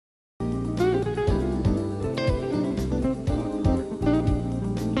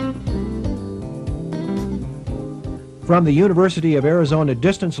From the University of Arizona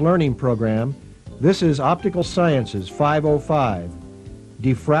Distance Learning Program, this is Optical Sciences 505,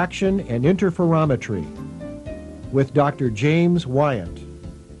 Diffraction and Interferometry, with Dr. James Wyant.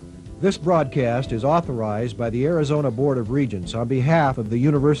 This broadcast is authorized by the Arizona Board of Regents on behalf of the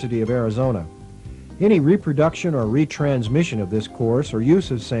University of Arizona. Any reproduction or retransmission of this course or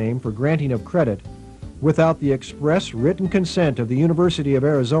use of same for granting of credit without the express written consent of the University of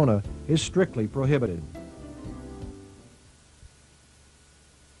Arizona is strictly prohibited.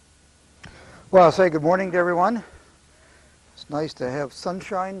 Well, I'll say good morning to everyone. It's nice to have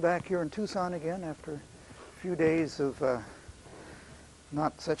sunshine back here in Tucson again after a few days of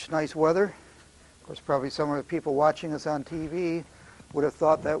not such nice weather. Of course, probably some of the people watching us on TV would have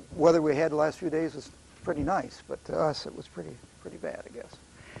thought that weather we had the last few days was pretty nice, but to us it was pretty bad, I guess.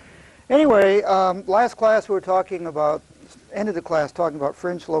 Anyway, last class we were talking about, ended the class talking about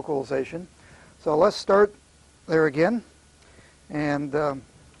fringe localization. So let's start there again and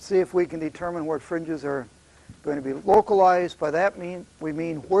see if we can determine where fringes are going to be localized. By that we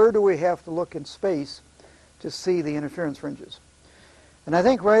mean where do we have to look in space to see the interference fringes. And I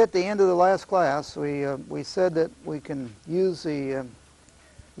think right at the end of the last class we said that we can use the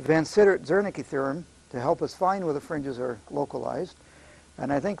Van Sittert-Zernike theorem to help us find where the fringes are localized.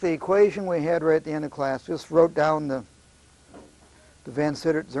 And I think the equation we had right at the end of class just wrote down the Van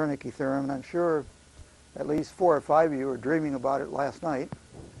Sittert-Zernike theorem, and I'm sure at least 4 or 5 of you were dreaming about it last night.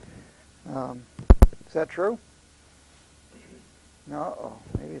 Is that true? No, oh,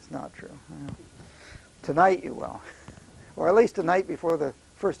 maybe it's not true. Tonight you will. Or at least the night before the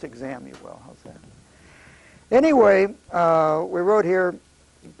first exam you will. How's that? Anyway, we wrote here,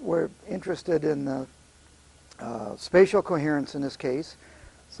 we're interested in the spatial coherence in this case.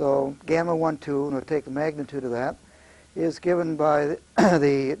 So gamma 1, 2, and we'll take the magnitude of that, is given by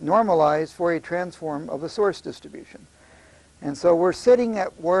the normalized Fourier transform of the source distribution. And so we're sitting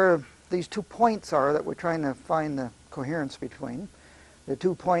at where these 2 points are that we're trying to find the coherence between. The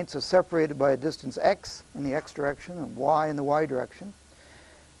 2 points are separated by a distance x in the x direction and y in the y direction.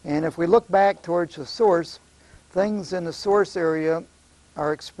 And if we look back towards the source, things in the source area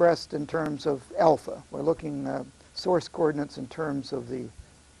are expressed in terms of alpha. We're looking at source coordinates in terms of the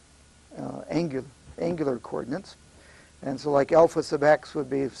angular coordinates. And so like alpha sub x would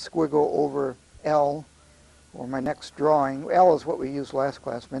be squiggle over L, or my next drawing. L is what we used last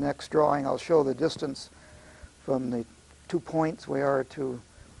class. My next drawing, I'll show the distance from the 2 points we are to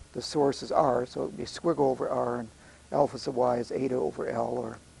the source is r, so it would be squiggle over r, and alpha sub y is eta over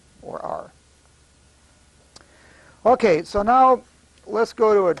L or r. Okay, so now let's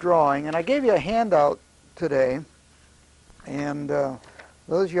go to a drawing, and I gave you a handout today, and those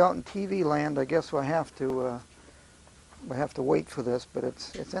of you out in TV land, I guess we'll have to wait for this, but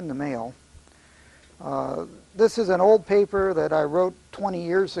it's in the mail. This is an old paper that I wrote 20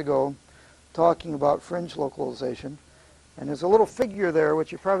 years ago talking about fringe localization, and there's a little figure there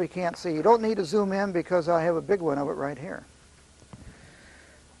which you probably can't see. You don't need to zoom in because I have a big one of it right here.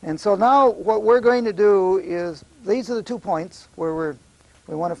 And so now what we're going to do is, these are the 2 points where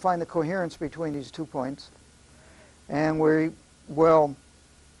we want to find the coherence between these 2 points, and we will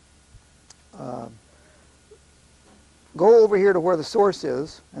go over here to where the source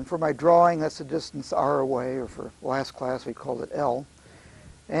is, and for my drawing that's the distance r away, or for last class we called it L.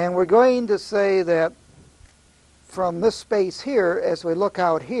 And we're going to say that from this space here, as we look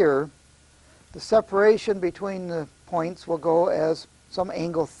out here, the separation between the points will go as some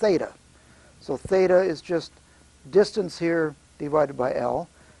angle theta. So theta is just distance here divided by L.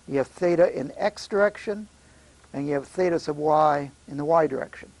 You have theta in x direction, and you have theta sub y in the y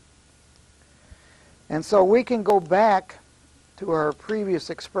direction. And so we can go back to our previous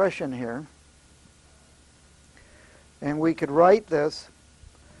expression here, and we could write this,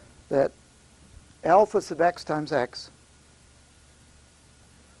 that alpha sub x times x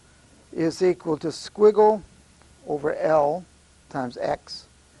is equal to squiggle over L times x,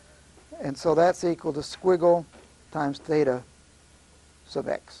 and so that's equal to squiggle times theta sub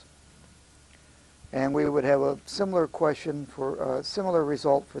x. And we would have a similar question for a similar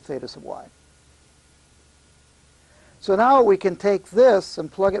result for theta sub y. So now we can take this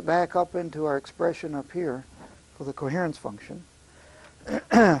and plug it back up into our expression up here for the coherence function.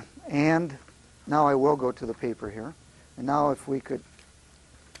 And now I will go to the paper here. And now if we could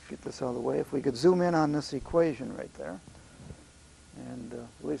get this out of the way, if we could zoom in on this equation right there. And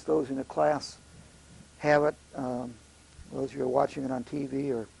at least those in the class have it. Those of you who are watching it on TV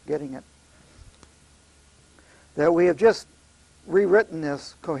are getting it. That we have just rewritten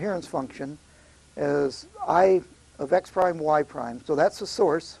this coherence function as I of x prime, y prime. So that's the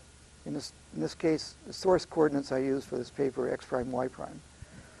source in this In this case, the source coordinates I use for this paper are x prime, y prime.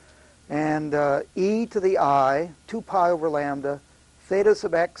 And e to the I, 2 pi over lambda, theta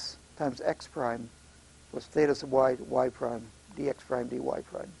sub x times x prime plus theta sub y prime, dx prime, dy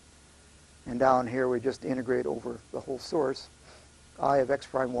prime. And down here we just integrate over the whole source, I of x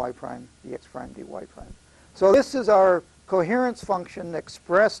prime, y prime, dx prime, dy prime. So this is our coherence function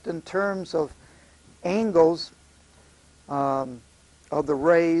expressed in terms of angles of the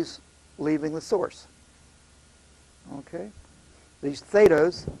rays leaving the source. Okay? These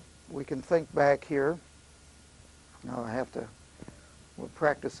thetas, we can think back here. Now we'll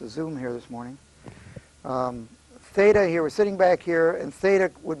practice the zoom here this morning. Theta here, we're sitting back here, and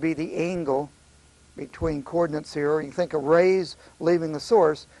theta would be the angle between coordinates here. You can think of rays leaving the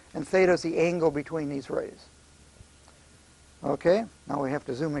source, and theta is the angle between these rays. Okay, now we have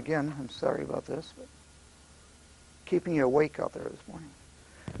to zoom again. I'm sorry about this, but keeping you awake out there this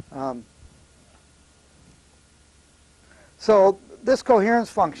morning. So this coherence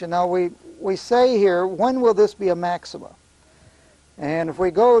function, now we say here, when will this be a maxima? And if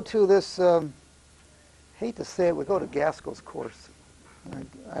we go to this, hate to say it, we go to Gaskell's course.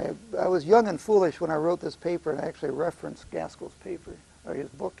 I was young and foolish when I wrote this paper and actually referenced Gaskell's paper, or his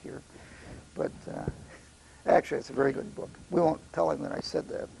book here. But actually, it's a very good book. We won't tell him that I said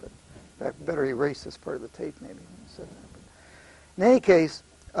that, but I better erase this part of the tape maybe when I said that. But in any case,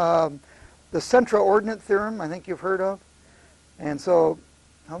 the central ordinate theorem, I think you've heard of. And so,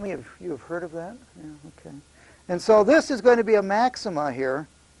 how many of you have heard of that? Yeah, okay. And so this is going to be a maxima here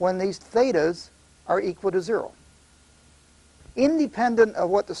when these thetas are equal to 0. Independent of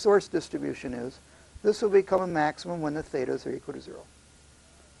what the source distribution is, this will become a maximum when the thetas are equal to 0.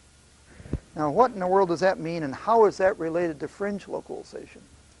 Now, what in the world does that mean, and how is that related to fringe localization?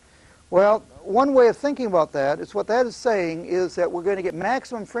 Well, one way of thinking about that is what that is saying is that we're going to get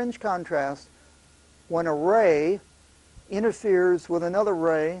maximum fringe contrast when a ray interferes with another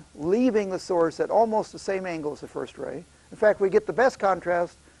ray, leaving the source at almost the same angle as the first ray. In fact, we get the best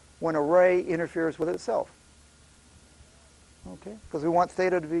contrast when a ray interferes with itself. Okay? Because we want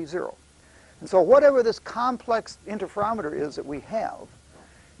theta to be 0. And so whatever this complex interferometer is that we have,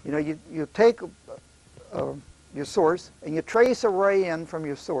 you know, you take your source and you trace a ray in from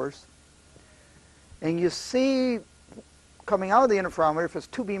your source, and you see coming out of the interferometer, if it's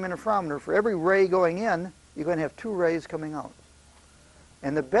 2-beam interferometer, for every ray going in, you're going to have 2 rays coming out.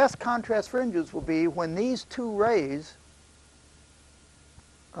 And the best contrast fringes will be when these 2 rays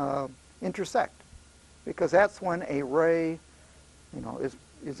intersect, because that's when a ray, you know,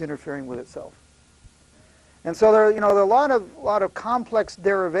 is interfering with itself. And so there are a lot of complex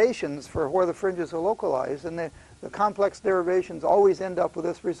derivations for where the fringes are localized, and the complex derivations always end up with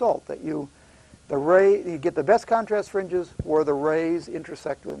this result, that you get the best contrast fringes where the rays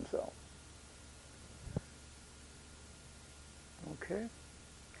intersect with themselves. Okay.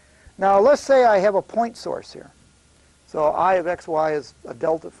 Now let's say I have a point source here. So I of xy is a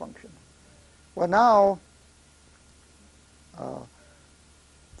delta function. Well, now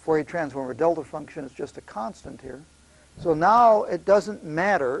Fourier transform of a delta function is just a constant here. So now it doesn't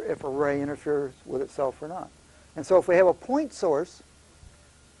matter if a ray interferes with itself or not. And so if we have a point source,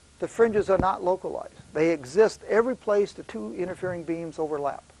 the fringes are not localized. They exist every place the 2 interfering beams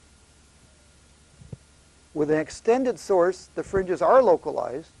overlap. With an extended source, the fringes are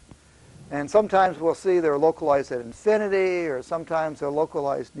localized, and sometimes we'll see they're localized at infinity, or sometimes they're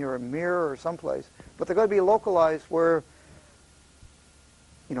localized near a mirror or someplace. But they're going to be localized where,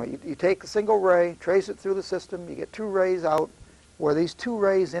 you know, you take a single ray, trace it through the system, you get 2 rays out. Where these 2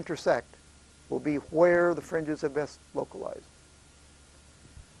 rays intersect will be where the fringes are best localized.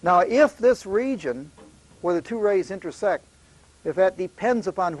 Now, if this region where the 2 rays intersect, if that depends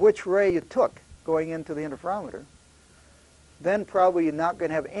upon which ray you took going into the interferometer, then probably you're not going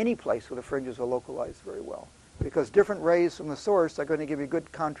to have any place where the fringes are localized very well, because different rays from the source are going to give you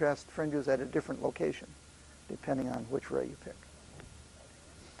good contrast fringes at a different location, depending on which ray you pick.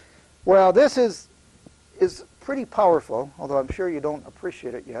 Well, this is pretty powerful, although I'm sure you don't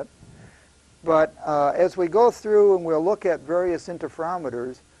appreciate it yet. But as we go through and we'll look at various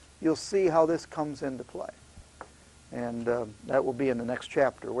interferometers, you'll see how this comes into play. And that will be in the next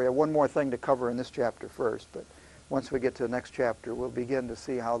chapter. We have one more thing to cover in this chapter first, but once we get to the next chapter, we'll begin to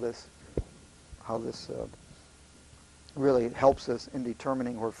see how this really helps us in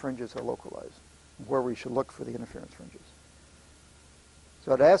determining where fringes are localized, where we should look for the interference fringes.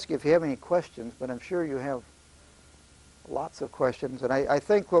 So I'd ask you if you have any questions, but I'm sure you have lots of questions. And I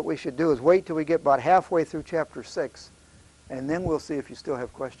think what we should do is wait till we get about halfway through chapter 6, and then we'll see if you still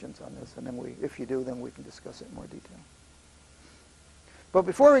have questions on this. And then if you do, then we can discuss it in more detail. But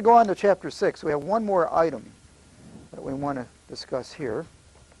before we go on to Chapter 6, we have one more item that we want to discuss here.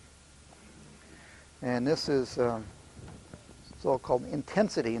 And this is so-called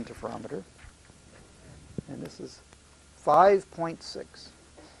intensity interferometer. And this is 5.6.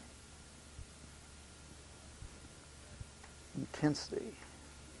 Intensity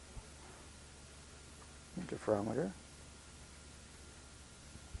interferometer.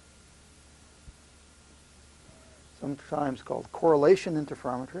 Sometimes called correlation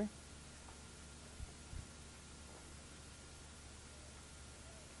interferometry.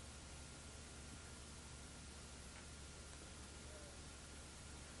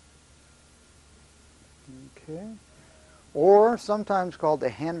 Okay. Or sometimes called the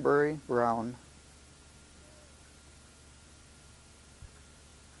Hanbury-Brown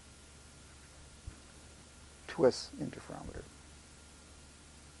twist interferometer.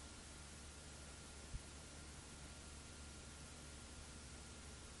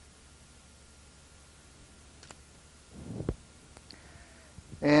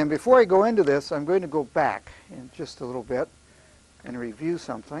 And before I go into this, I'm going to go back in just a little bit and review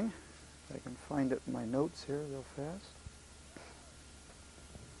something. I can find it in my notes here real fast.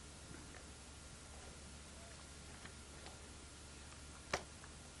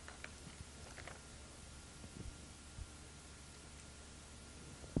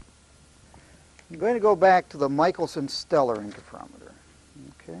 I'm going to go back to the Michelson-Stellar interferometer.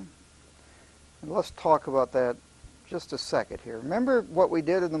 Okay, and let's talk about that just a second here. Remember what we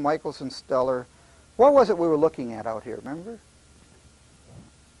did in the Michelson-Stellar? What was it we were looking at out here, remember?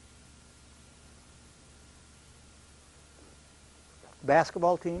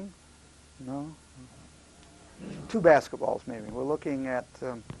 Basketball team? No? Two basketballs maybe. We're looking at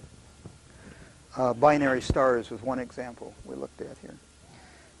binary stars was one example we looked at here.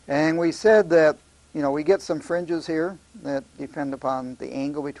 And we said that, you know, we get some fringes here that depend upon the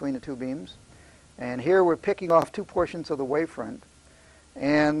angle between the two beams. And here we're picking off two portions of the wavefront.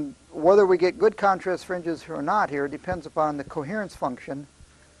 And whether we get good contrast fringes or not here depends upon the coherence function,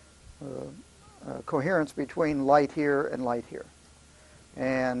 coherence between light here and light here.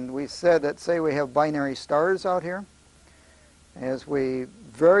 And we said that, say we have binary stars out here, as we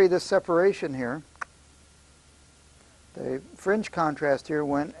vary this separation here, the fringe contrast here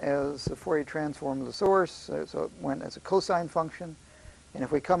went as the Fourier transform of the source, so it went as a cosine function. And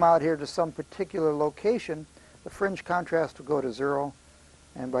if we come out here to some particular location, the fringe contrast will go to 0.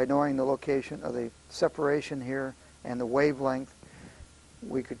 And by knowing the location of the separation here and the wavelength,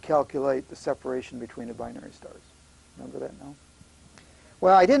 we could calculate the separation between the binary stars. Remember that now?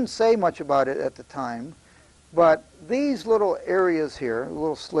 Well, I didn't say much about it at the time, but these little areas here,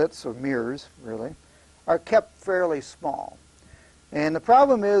 little slits or mirrors, really, are kept fairly small. And the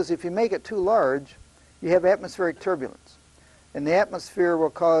problem is, if you make it too large, you have atmospheric turbulence. And the atmosphere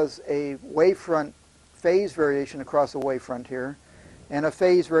will cause a wavefront phase variation across the wavefront here, and a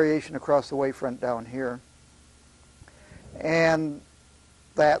phase variation across the wavefront down here. And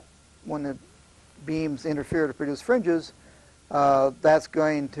that, when the beams interfere to produce fringes, that's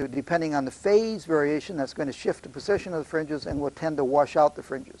going to, depending on the phase variation, that's going to shift the position of the fringes and will tend to wash out the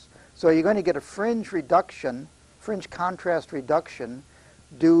fringes. So you're going to get a fringe reduction, fringe contrast reduction,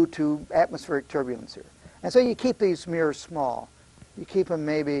 due to atmospheric turbulence here. And so you keep these mirrors small. You keep them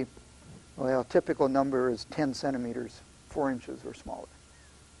maybe, well, a typical number is 10 centimeters, 4 inches or smaller,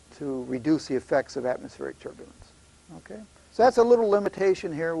 to reduce the effects of atmospheric turbulence. Okay? So that's a little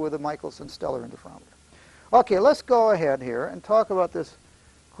limitation here with the Michelson-Stellar interferometer. Okay, let's go ahead here and talk about this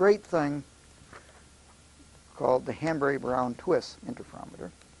great thing called the Hanbury-Brown twist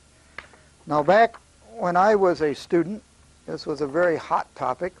interferometer. Now, back when I was a student, this was a very hot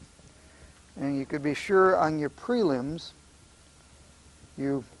topic, and you could be sure on your prelims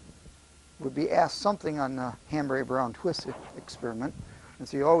you would be asked something on the Hanbury-Brown twist experiment, and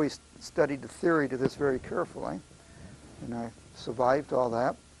so you always studied the theory to this very carefully, and I survived all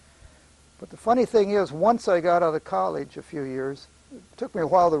that. But the funny thing is, once I got out of college a few years, it took me a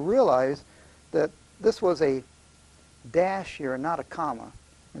while to realize that this was a dash here, not a comma.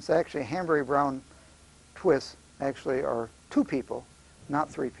 It's actually Hanbury-Brown twists actually are 2 people, not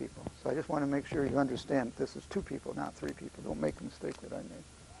 3 people. So I just want to make sure you understand this is 2 people, not 3 people. Don't make the mistake that I made.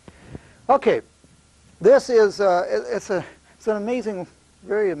 Okay, this is it's an amazing,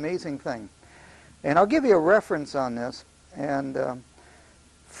 very amazing thing, and I'll give you a reference on this. And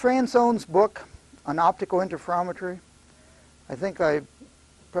Franzone's book on optical interferometry. I think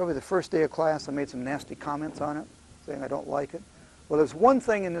probably the first day of class, I made some nasty comments on it, saying I don't like it. Well, there's one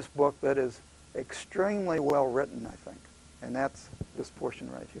thing in this book that is extremely well written, I think, and that's this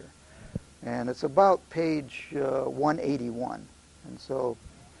portion right here. And it's about page 181. And so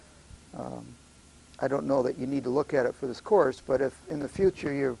I don't know that you need to look at it for this course, but if in the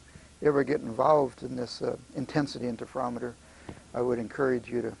future you ever get involved in this intensity interferometer, I would encourage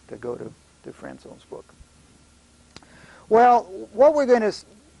you to go to Franzone's book. Well, what we're going to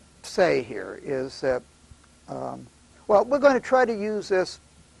say here is that, well, we're going to try to use this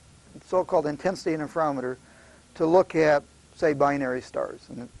so-called intensity interferometer to look at, say, binary stars,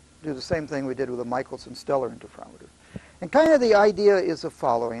 and do the same thing we did with the Michelson stellar interferometer. And kind of the idea is the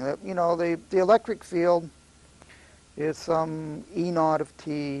following, that, you know, the electric field is some E naught of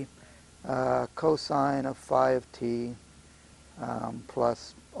t cosine of phi of t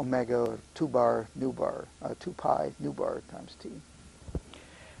plus omega 2 bar nu bar, 2 pi nu bar times t.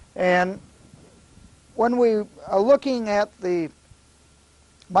 And when we are looking at the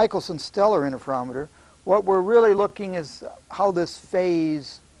Michelson stellar interferometer, what we're really looking is how this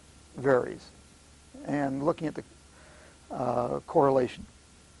phase varies, and looking at the correlation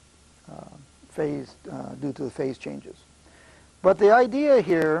phase due to the phase changes. But the idea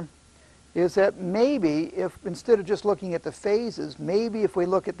here is that maybe if instead of just looking at the phases, maybe if we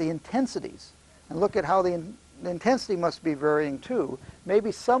look at the intensities and look at how the intensity must be varying too,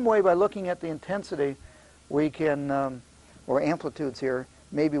 maybe some way by looking at the intensity we can, or amplitudes here,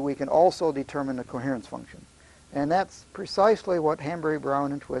 maybe we can also determine the coherence function. And that's precisely what Hanbury,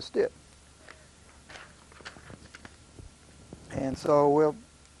 Brown, and Twist did. And so we're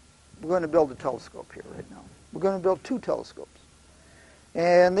going to build a telescope here right now. We're going to build 2 telescopes.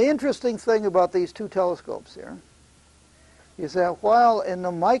 And the interesting thing about these 2 telescopes here is that while in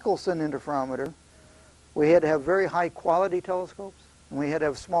the Michelson interferometer we had to have very high quality telescopes, and we had to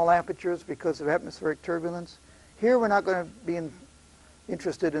have small apertures because of atmospheric turbulence, here we're not going to be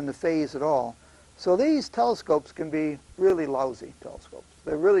interested in the phase at all. So these telescopes can be really lousy telescopes.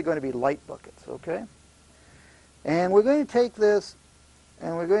 They're really going to be light buckets, okay? And we're going to take this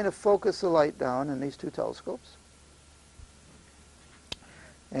and we're going to focus the light down in these 2 telescopes.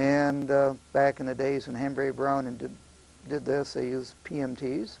 And back in the days when Hanbury Brown did this, they used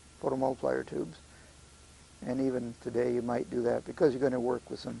PMTs, photomultiplier tubes. And even today you might do that because you're going to work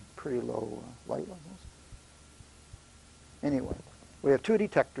with some pretty low light levels. Anyway, we have 2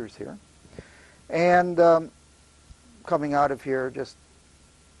 detectors here. And coming out of here,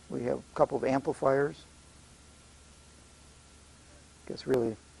 we have a couple of amplifiers. I guess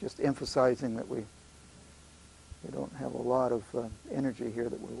really just emphasizing that we don't have a lot of energy here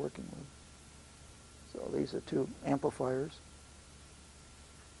that we're working with. So these are 2 amplifiers.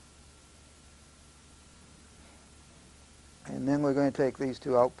 And then we're going to take these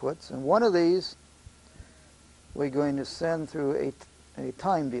 2 outputs, and one of these we're going to send through a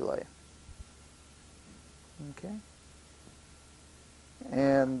time delay. Okay?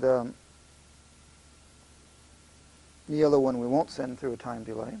 And the other one we won't send through a time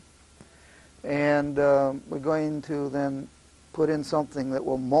delay. And we're going to then put in something that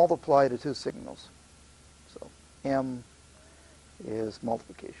will multiply the 2 signals. So M is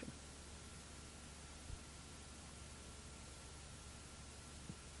multiplication.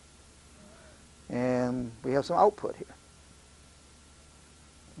 And we have some output here.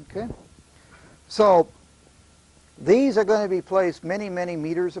 Okay? So these are going to be placed many, many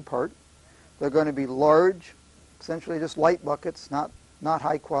meters apart. They're going to be large, essentially just light buckets, not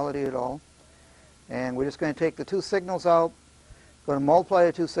high quality at all. And we're just going to take the 2 signals out, going to multiply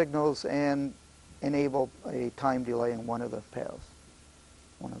the 2 signals, and enable a time delay in one of the paths,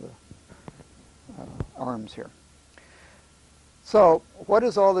 one of the arms here. So what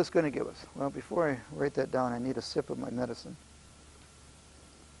is all this going to give us? Well, before I write that down, I need a sip of my medicine.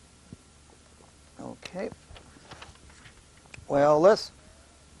 Okay. Well, let's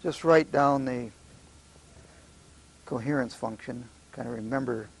just write down the coherence function, kind of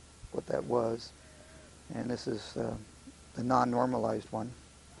remember what that was. And this is the non-normalized one.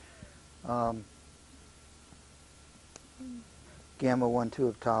 Gamma 1, 2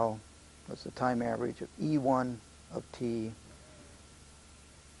 of tau. That's the time average of E1 of t,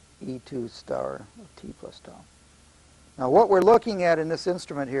 E2 star of t plus tau. Now what we're looking at in this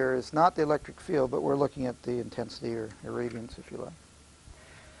instrument here is not the electric field, but we're looking at the intensity or irradiance, if you like.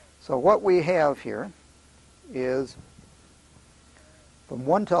 So what we have here is, from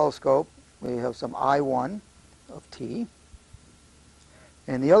one telescope, we have some I1 of t.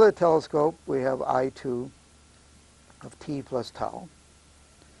 In the other telescope, we have I2 of t plus tau.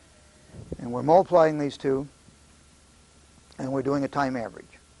 And we're multiplying these 2, and we're doing a time average.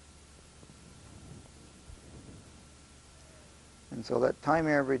 And so that time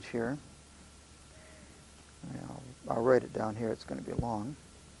average here, I'll write it down here, it's going to be long,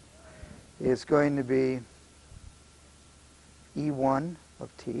 is going to be E1 of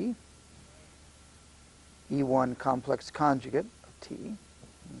t, E1 complex conjugate of t,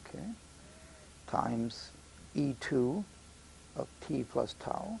 okay, times E2 of t plus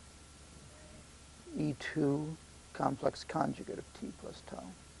tau, E2 complex conjugate of t plus tau,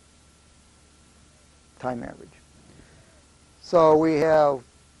 time average. So we have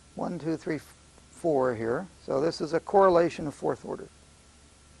 1, 2, 3, 4 here. So this is a correlation of fourth order.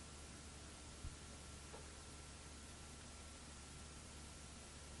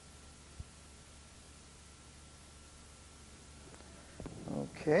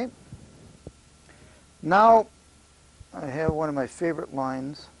 Okay. Now I have one of my favorite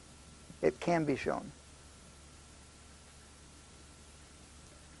lines. It can be shown.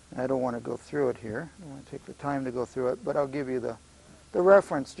 I don't want to go through it here. I don't want to take the time to go through it, but I'll give you the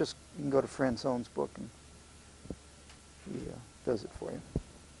reference. Just you can go to Francone's book and he does it for you.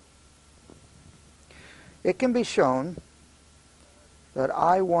 It can be shown that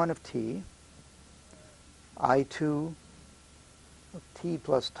I1 of t, I2 of t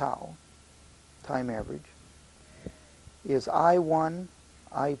plus tau, time average, is I1,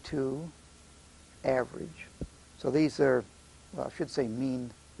 I2 average. So these are, well, I should say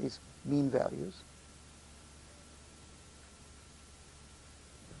these mean values.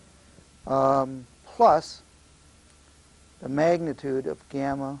 Plus the magnitude of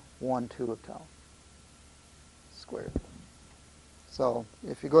gamma 1, 2 of tau squared. So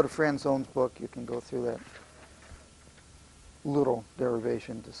if you go to Francone's book, you can go through that little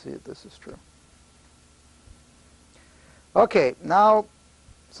derivation to see if this is true. Okay, now,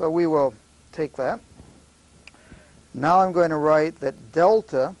 so we will take that. Now I'm going to write that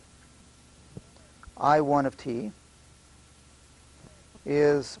delta I1 of t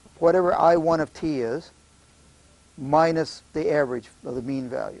is whatever I1 of t is minus the average of the mean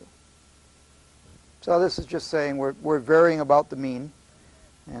value. So this is just saying we're varying about the mean,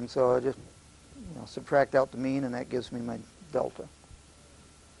 and so I just subtract out the mean, and that gives me my delta.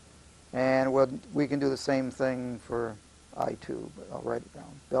 And we can do the same thing for I2, but I'll write it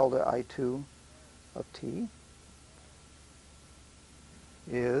down. Delta I2 of t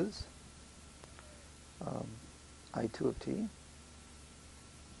is I2 of t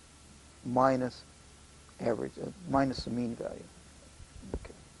minus average, minus the mean value.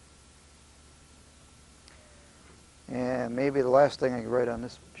 Okay. And maybe the last thing I can write on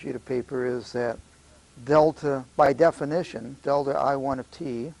this sheet of paper is that delta, by definition, delta I1 of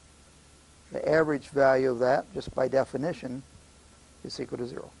t, the average value of that, just by definition, is equal to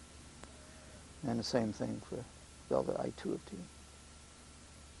 0. And the same thing for delta I2 of t.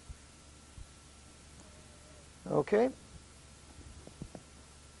 Okay.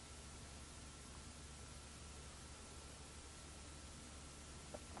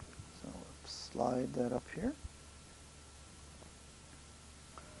 So let's slide that up here.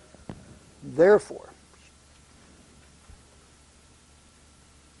 Therefore,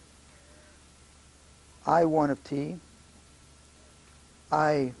 I1 of t,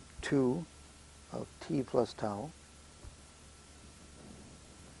 I2 of t plus tau,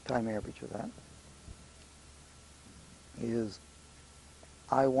 time average of that, is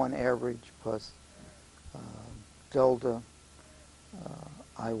I1 average plus delta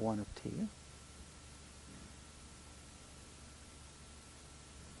I1 of t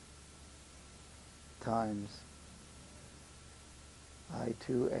times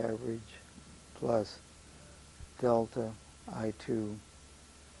I2 average plus delta I2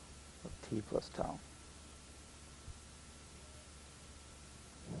 of t plus tau.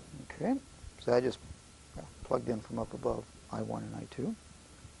 Okay, so I just plugged in from up above I1 and I2.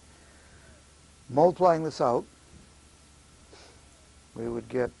 Multiplying this out, we would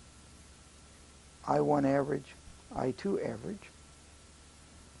get I1 average, I2 average.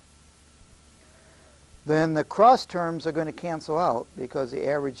 Then the cross terms are going to cancel out because the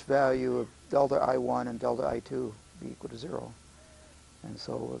average value of delta I1 and delta I2 will be equal to 0. And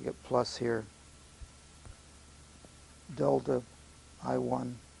so we'll get plus here delta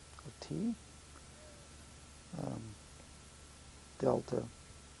I1 of t, delta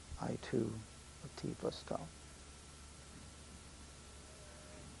I2 of t plus tau.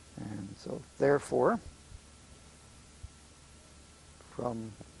 And so therefore,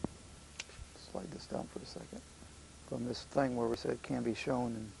 from, slide this down for a second, from this thing where we said it can be shown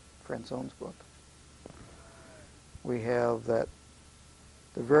in Francone's book, we have that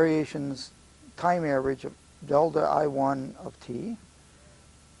the variations time average of delta I1 of t,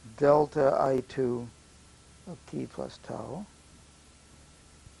 delta I2 of t plus tau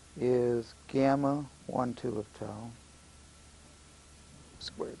is gamma 1, 2 of tau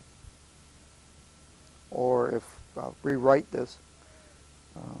squared. or if I'll rewrite this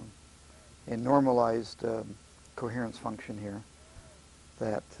in normalized coherence function here,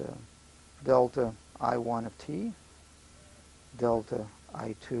 that delta I1 of t, delta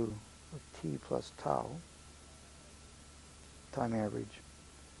I2 of t plus tau, time average,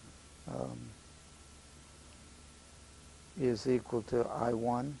 is equal to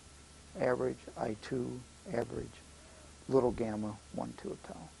I1 average, I2 average, little gamma 1, 2 of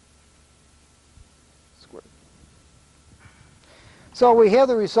tau squared. So we have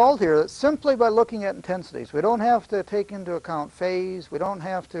the result here that simply by looking at intensities, we don't have to take into account phase, we don't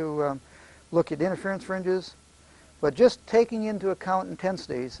have to look at interference fringes, but just taking into account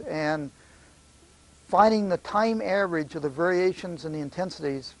intensities and finding the time average of the variations in the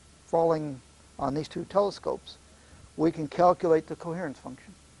intensities falling on these two telescopes, we can calculate the coherence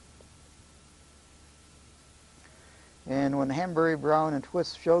function. And when Hanbury, Brown, and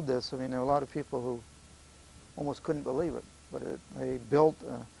Twist showed this, I mean, there were a lot of people who almost couldn't believe it. But they built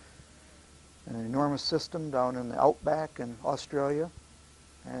an enormous system down in the outback in Australia,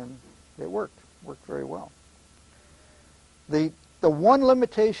 and it worked very well. The one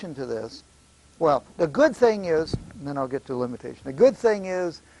limitation to this, well, the good thing is, and then I'll get to the limitation. The good thing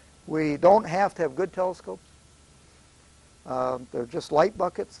is we don't have to have good telescopes. They're just light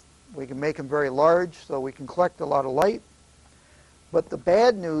buckets. We can make them very large so we can collect a lot of light. But the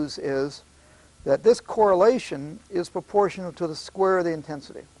bad news is that this correlation is proportional to the square of the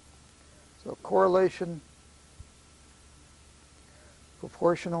intensity. So correlation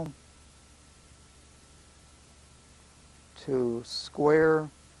proportional to square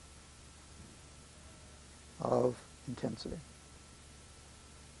of intensity.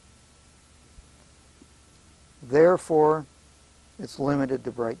 Therefore, it's limited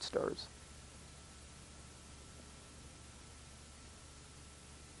to bright stars.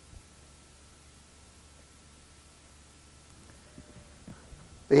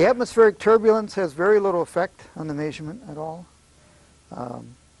 The atmospheric turbulence has very little effect on the measurement at all,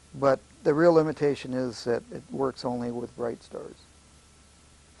 but the real limitation is that it works only with bright stars.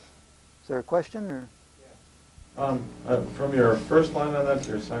 Is there a question? Or? From your first line on that to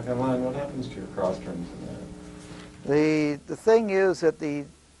your second line, what happens to your cross terms in that? The thing is that the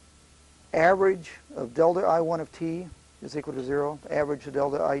average of delta I1 of t is equal to 0. The average of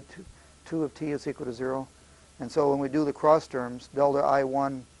delta I2 of t is equal to 0. And so when we do the cross terms, delta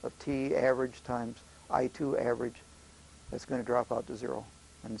I1 of t average times I2 average, that's going to drop out to 0.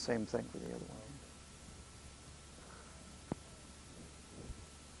 And the same thing for the other one.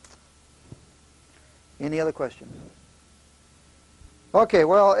 Any other questions? Okay,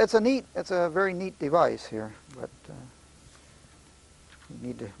 well, it's a very neat device here, but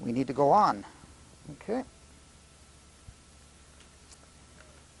we need to go on. Okay.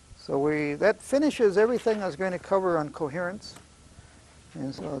 So that finishes everything I was going to cover on coherence.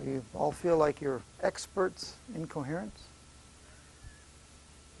 And so you all feel like you're experts in coherence?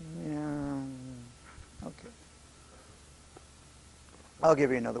 Yeah. Okay. I'll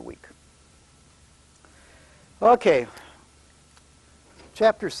give you another week. Okay.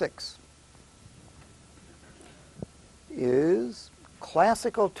 Chapter 6 is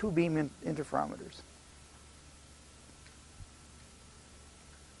classical two-beam interferometers.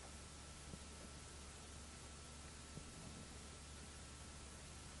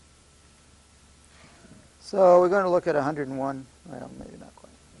 So we're going to look at 101, well, maybe not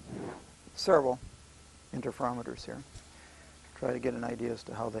quite, several interferometers here. Try to get an idea as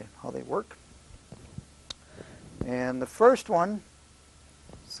to how they work. And the first one,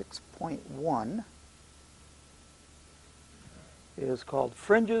 6.1, is called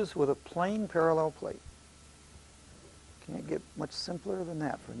fringes with a plane parallel plate. Can't get much simpler than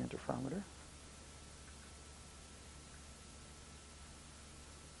that for an interferometer.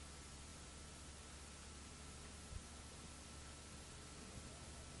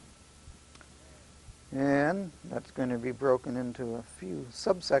 And that's going to be broken into a few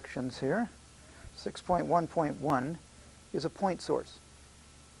subsections here. 6.1.1 is a point source.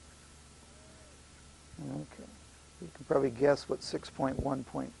 Okay. You can probably guess what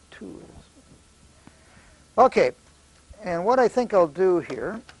 6.1.2 is. Okay. And what I think I'll do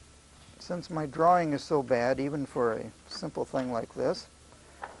here, since my drawing is so bad, even for a simple thing like this,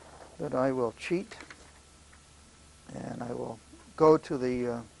 that I will cheat and I will go to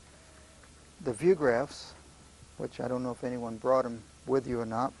the view graphs, which I don't know if anyone brought them with you or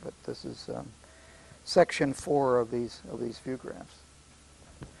not, but this is section 4 of these view graphs.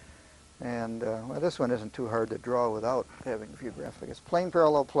 And well, this one isn't too hard to draw without having a view graph. I guess plane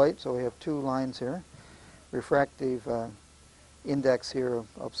parallel plate, so we have two lines here. Refractive index here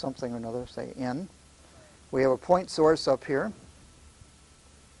of something or another, say n. We have a point source up here.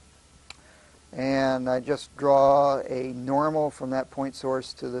 And I just draw a normal from that point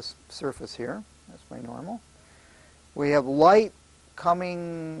source to this surface here. That's my normal. We have light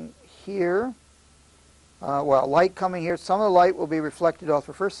coming here. Light coming here. Some of the light will be reflected off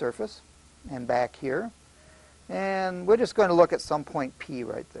the first surface and back here. And we're just going to look at some point P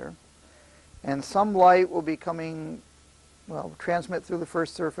right there. And some light will be coming, transmit through the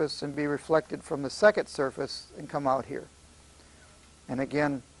first surface and be reflected from the second surface and come out here. And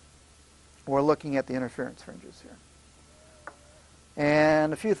again, we're looking at the interference fringes here.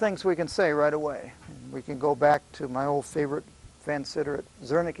 And a few things we can say right away. We can go back to my old favorite Van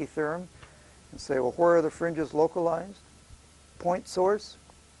Sittert-Zernike theorem and say, well, where are the fringes localized? Point source.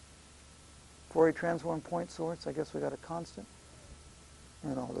 Fourier transform point source. I guess we got a constant.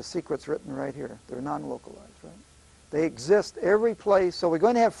 The secret's written right here. They're non-localized, right? They exist every place. So we're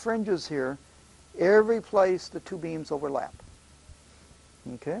going to have fringes here every place the two beams overlap.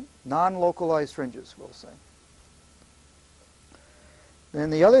 Okay? Non-localized fringes, we'll say.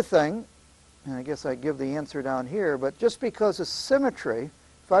 Then the other thing, and I guess I give the answer down here, but just because of symmetry,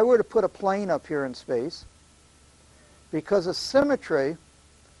 if I were to put a plane up here in space, because of symmetry,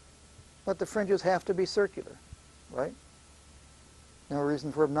 but the fringes have to be circular, right? No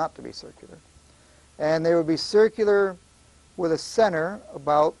reason for them not to be circular. And they would be circular with a center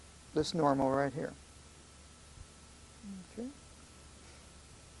about this normal right here. Okay.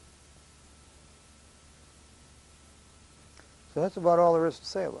 So that's about all there is to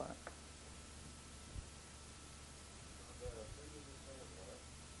say about it.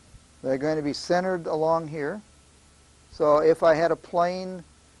 They're going to be centered along here. So if I had a plane,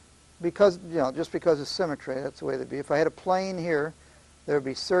 just because of symmetry, that's the way they'd be. If I had a plane here, there would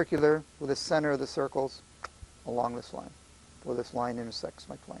be circular with the center of the circles along this line, where this line intersects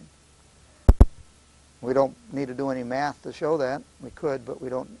my plane. We don't need to do any math to show that. We could, but we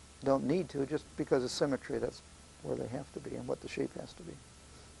don't need to, just because of symmetry. That's where they have to be and what the shape has to be.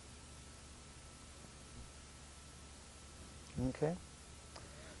 Okay.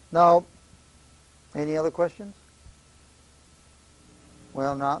 Now, any other questions?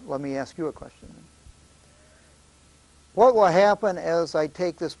 Well, let me ask you a question then. What will happen as I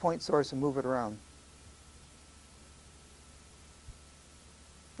take this point source and move it around?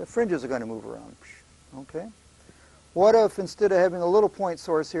 The fringes are going to move around. Okay. What if instead of having a little point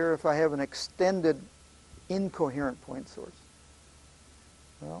source here, if I have an extended incoherent point source?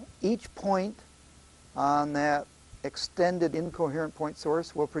 Well, each point on that extended incoherent point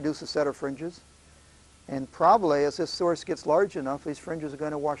source will produce a set of fringes. And probably as this source gets large enough, these fringes are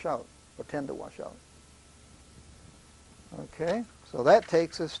going to wash out, or tend to wash out. Okay, so that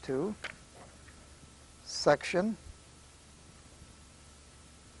takes us to section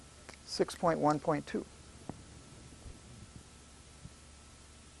 6.1.2,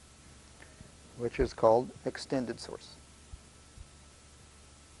 which is called extended source.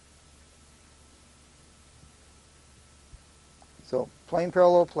 So plane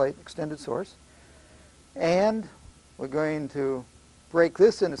parallel plate, extended source. And we're going to break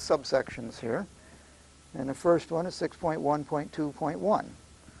this into subsections here. And the first one is 6.1.2.1.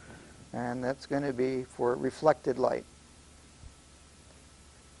 And that's going to be for reflected light.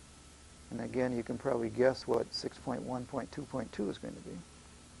 And again, you can probably guess what 6.1.2.2 is going to be.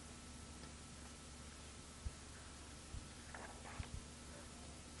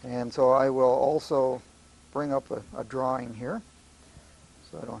 And so I will also bring up a drawing here,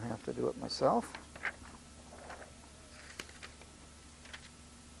 so I don't have to do it myself.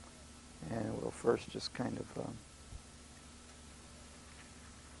 And we'll first just kind of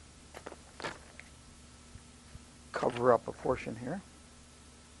cover up a portion here.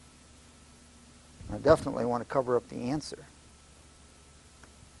 I definitely want to cover up the answer.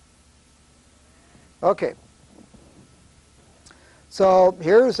 Okay. So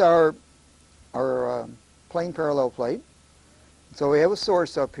here's our plane parallel plate. So we have a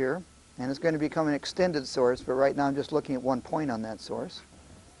source up here, and it's going to become an extended source, but right now I'm just looking at one point on that source.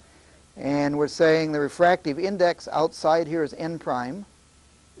 And we're saying the refractive index outside here is n prime,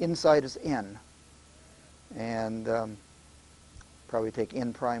 inside is n. And probably take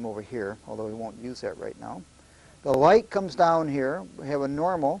n prime over here, although we won't use that right now. The light comes down here. We have a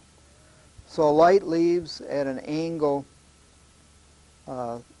normal. So light leaves at an angle,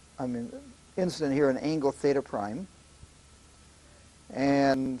 incident here, an angle theta prime.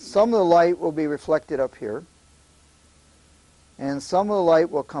 And some of the light will be reflected up here. And some of the light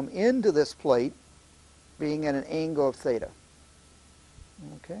will come into this plate, being at an angle of theta,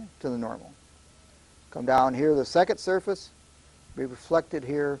 okay, to the normal. Come down here to the second surface, be reflected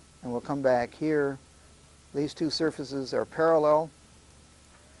here, and we'll come back here These two surfaces are parallel,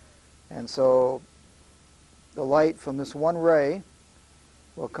 and so the light from this one ray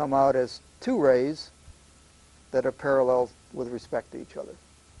will come out as two rays that are parallel with respect to each other.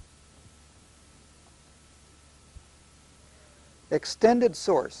 Extended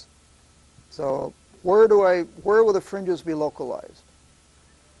source. So where will the fringes be localized?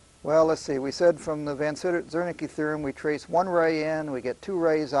 Well, let's see. We said from the van Zernike theorem we trace one ray in, we get two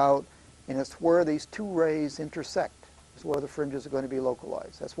rays out, and it's where these two rays intersect is where the fringes are going to be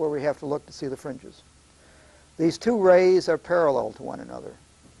localized. That's where we have to look to see the fringes. These two rays are parallel to one another.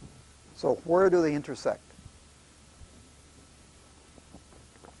 So where do they intersect?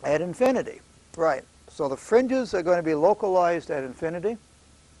 At infinity. Right. So the fringes are going to be localized at infinity.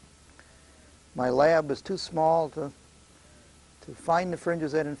 My lab is too small to find the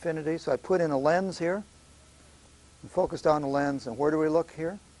fringes at infinity, so I put in a lens here and focused on the lens. And where do we look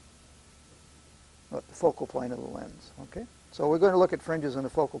here? At the focal plane of the lens. Okay. So we're going to look at fringes in the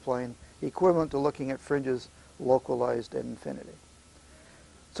focal plane, equivalent to looking at fringes localized at infinity.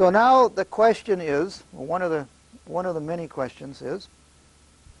 So now the question is, well, one of the many questions is,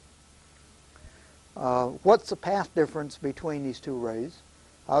 what's the path difference between these two rays?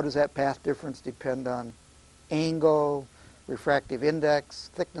 How does that path difference depend on angle, refractive index,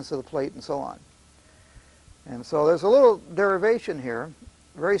 thickness of the plate, and so on? And so there's a little derivation here,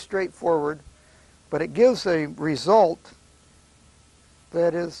 very straightforward, but it gives a result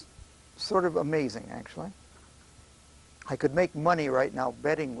that is sort of amazing, actually. I could make money right now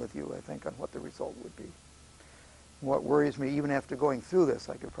betting with you, I think, on what the result would be. What worries me, even after going through this,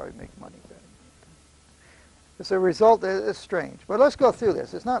 I could probably make money betting. It's a result that is strange. But let's go through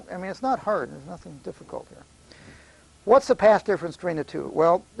this. It's not hard. There's nothing difficult here. What's the path difference between the two?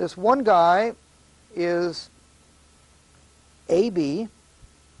 Well, this one guy is AB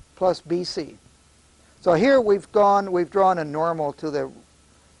plus BC. So here we've drawn a normal to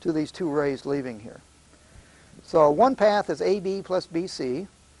these two rays leaving here. So one path is AB plus BC,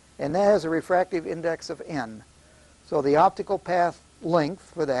 and that has a refractive index of n. So the optical path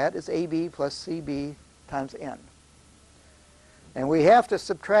length for that is AB plus CB times n. And we have to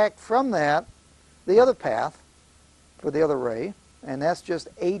subtract from that the other path for the other ray, and that's just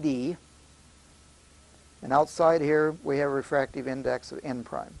AD. And outside here we have a refractive index of n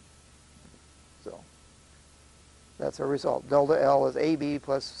prime. So that's our result. Delta L is AB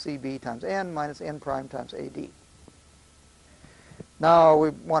plus CB times n minus n prime times AD. Now we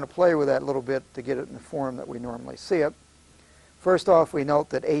want to play with that a little bit to get it in the form that we normally see it. First off, we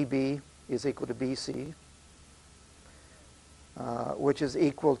note that AB is equal to BC, which is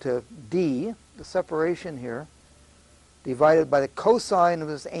equal to D, the separation here, divided by the cosine of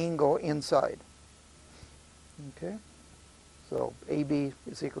this angle inside. Okay? So AB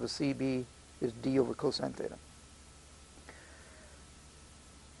is equal to CB is D over cosine theta.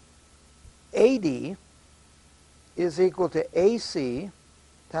 AD is equal to AC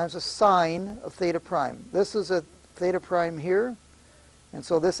times the sine of theta prime. This is a theta prime here, and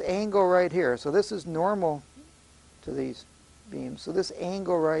so this angle right here, so this is normal to these beams, so this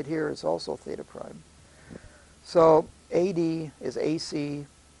angle right here is also theta prime. So AD is AC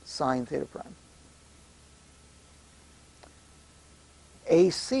sine theta prime.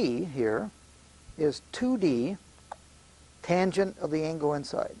 AC here is 2D tangent of the angle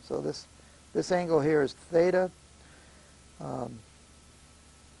inside. So this angle here is theta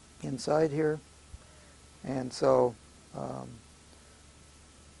inside here, and so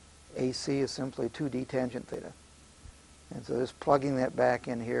AC is simply 2D tangent theta. And so just plugging that back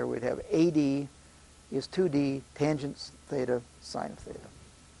in here, we'd have AD is 2D tangent theta sine of theta.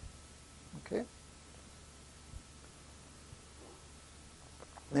 Okay?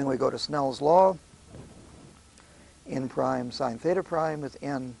 Then we go to Snell's law. N prime sine theta prime is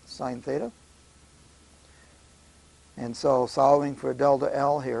N sine theta. And so solving for delta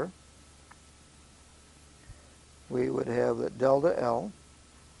L here, we would have that delta L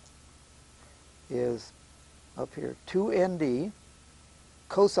is up here 2ND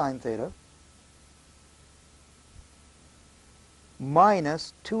cosine theta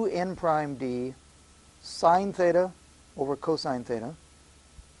minus 2N prime D sine theta over cosine theta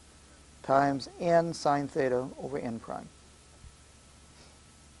times N sine theta over N prime.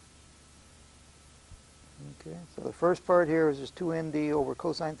 Okay, so the first part here is just 2ND over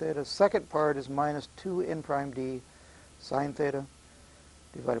cosine theta. Second part is minus 2N prime D sine theta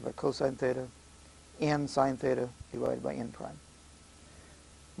divided by cosine theta, N sine theta divided by N prime.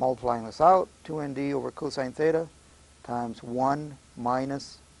 Multiplying this out, 2ND over cosine theta times 1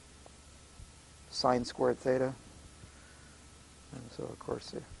 minus sine squared theta. And so, of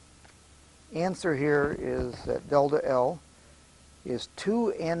course, answer here is that delta L is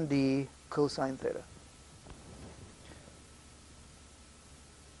 2nd cosine theta.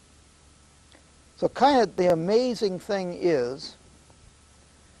 So kind of the amazing thing is,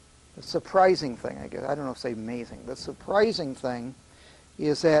 the surprising thing, I guess, I don't know if to say amazing, the surprising thing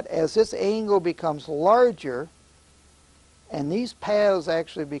is that as this angle becomes larger, and these paths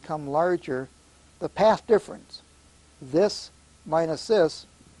actually become larger, the path difference, this minus this,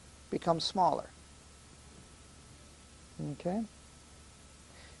 becomes smaller. Okay?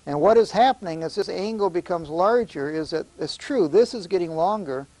 And what is happening as this angle becomes larger is that it's true, this is getting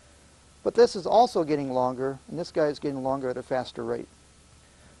longer, but this is also getting longer, and this guy is getting longer at a faster rate.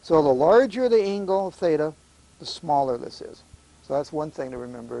 So the larger the angle of theta, the smaller this is. So that's one thing to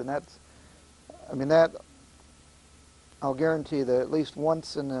remember, and that's, I mean, that, I'll guarantee that at least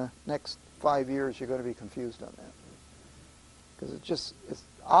once in the next 5 years you're going to be confused on that. Because it's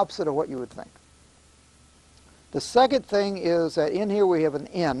opposite of what you would think. The second thing is that in here we have an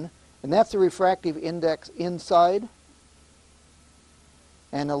N, and that's the refractive index inside.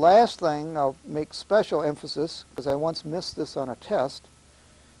 And the last thing, I'll make special emphasis, because I once missed this on a test,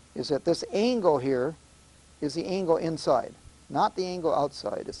 is that this angle here is the angle inside. Not the angle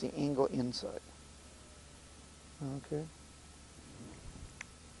outside, it's the angle inside. Okay.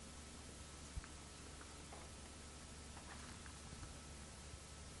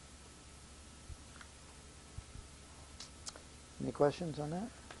 Any questions on that?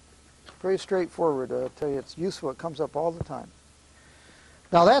 Very straightforward. I'll tell you, it's useful. It comes up all the time.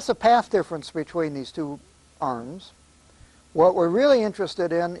 Now that's the path difference between these two arms. What we're really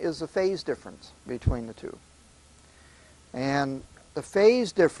interested in is the phase difference between the two. And the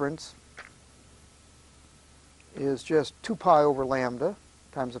phase difference is just 2 pi over lambda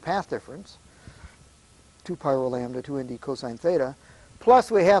times the path difference, 2 pi over lambda, 2nd cosine theta,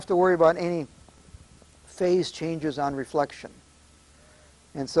 plus we have to worry about any phase changes on reflection.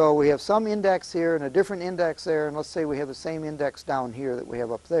 And so we have some index here and a different index there, and let's say we have the same index down here that we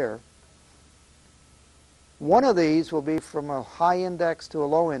have up there. One of these will be from a high index to a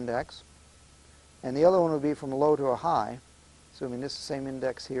low index, and the other one will be from a low to a high, assuming this is the same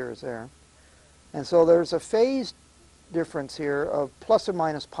index here as there. And so there's a phase difference here of plus or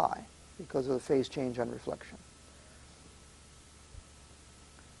minus pi because of the phase change on reflection.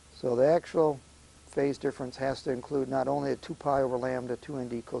 So the actual phase difference has to include not only a 2 pi over lambda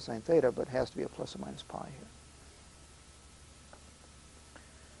 2nd cosine theta, but has to be a plus or minus pi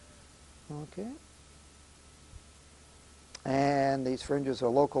here. Okay. And these fringes are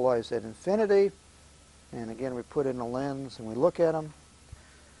localized at infinity. And again, we put in a lens and we look at them.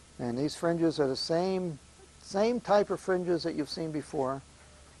 And these fringes are the same type of fringes that you've seen before.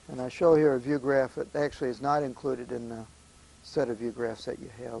 And I show here a view graph that actually is not included in the set of view graphs that you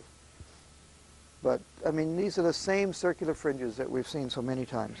have. But, I mean, these are the same circular fringes that we've seen so many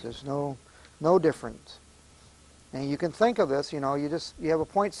times. There's no difference. And you can think of this, you know, you have a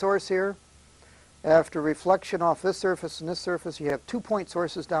point source here. After reflection off this surface and this surface, you have 2 point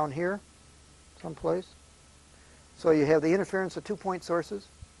sources down here someplace. So you have the interference of 2 point sources.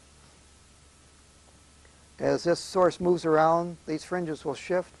 As this source moves around, these fringes will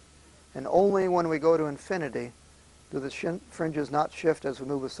shift. And only when we go to infinity do the fringes not shift as we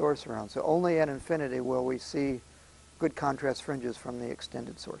move the source around. So only at infinity will we see good contrast fringes from the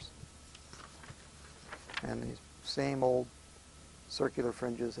extended source. And these same old circular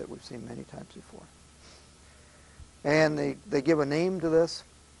fringes that we've seen many times before. And they give a name to this.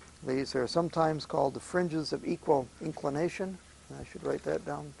 These are sometimes called the fringes of equal inclination. I should write that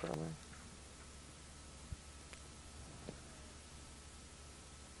down probably.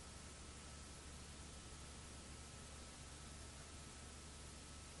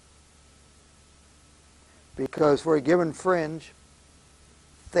 Because for a given fringe,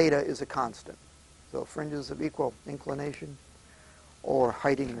 theta is a constant. So fringes of equal inclination, or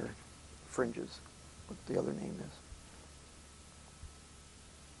Heidegger fringes, what the other name is.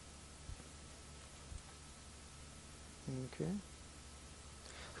 Okay.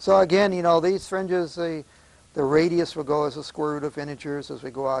 So again, you know, these fringes, the radius will go as the square root of integers as we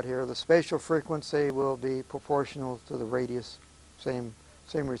go out here. The spatial frequency will be proportional to the radius. Same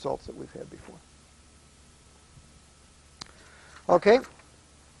results that we've had before. Okay.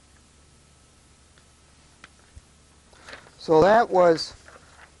 So that was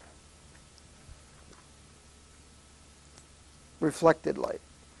reflected light.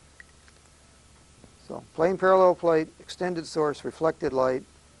 So plane parallel plate, extended source, reflected light,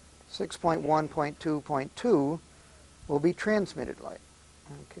 6.1.2.2 will be transmitted light.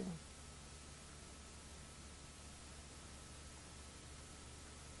 Okay.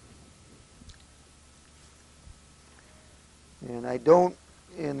 And I don't,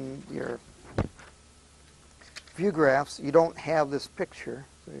 in your view graphs, you don't have this picture.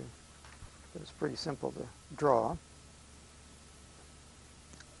 So it's pretty simple to draw.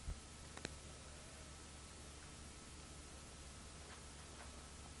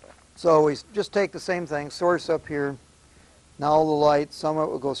 So we just take the same thing, source up here. Now the light, some of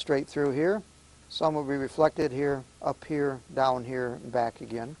it will go straight through here. Some will be reflected here, up here, down here, and back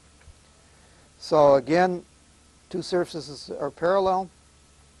again. So again, two surfaces are parallel.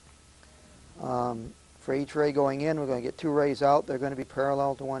 For each ray going in, we're going to get two rays out. They're going to be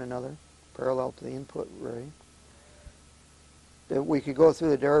parallel to one another, parallel to the input ray. We could go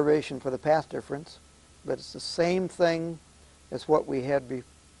through the derivation for the path difference, but it's the same thing as what we had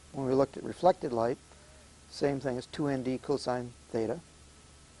when we looked at reflected light. Same thing as 2nd cosine theta.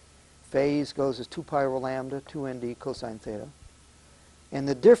 Phase goes as 2 pi over lambda, 2nd cosine theta. And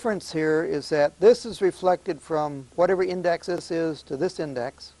the difference here is that this is reflected from whatever index this is to this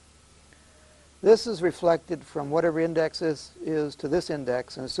index. This is reflected from whatever index this is to this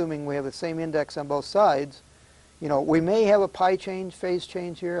index, and assuming we have the same index on both sides, you know, we may have a pi change, phase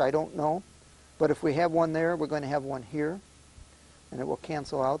change here, I don't know. But if we have one there, we're going to have one here, and it will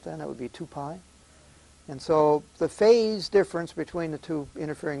cancel out then. That would be 2 pi. And so the phase difference between the two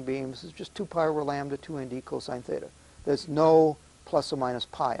interfering beams is just 2 pi over lambda, 2nd cosine theta. There's no plus or minus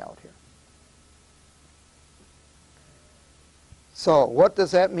pi out here. So what does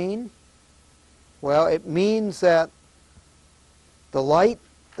that mean? Well, it means that the light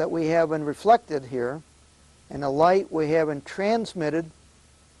that we have in reflected here and the light we have in transmitted,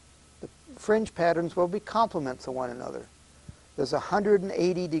 the fringe patterns will be complements of one another. There's a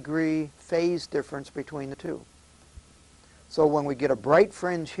 180-degree phase difference between the two. So when we get a bright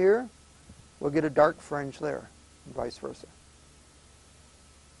fringe here, we'll get a dark fringe there, and vice versa.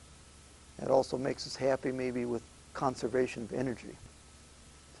 It also makes us happy maybe with conservation of energy,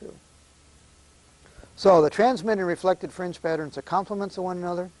 too. So the transmitted and reflected fringe patterns are complements of one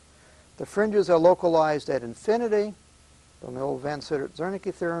another. The fringes are localized at infinity from the old Van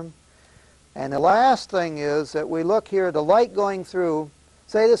Sittert-Zernike theorem. And the last thing is that we look here, the light going through,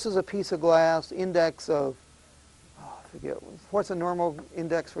 say this is a piece of glass, index of, I forget, what's the normal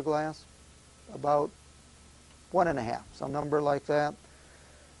index for glass? About 1.5, some number like that.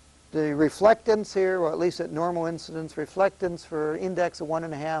 The reflectance here, or at least at normal incidence, reflectance for index of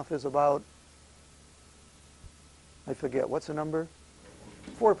 1.5 is about, I forget, what's the number?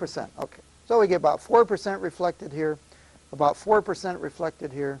 4%, okay. So we get about 4% reflected here, about 4%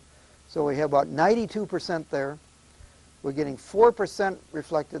 reflected here. So we have about 92% there. We're getting 4%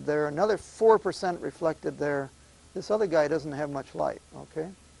 reflected there, another 4% reflected there. This other guy doesn't have much light, okay?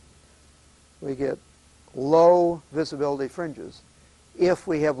 We get low visibility fringes if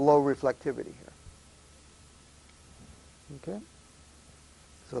we have low reflectivity here. Okay?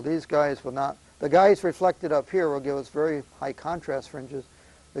 So these guys will not, the guys reflected up here will give us very high contrast fringes.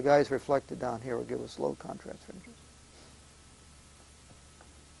 The guys reflected down here will give us low contrast fringes.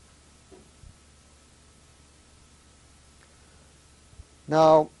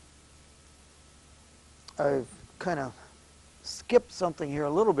 Now, I've kind of skipped something here a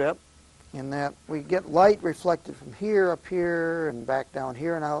little bit in that we get light reflected from here, up here, and back down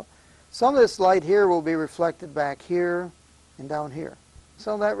here and out. Some of this light here will be reflected back here and down here.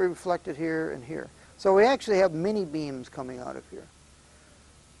 Some of that will be reflected here and here. So we actually have mini beams coming out of here.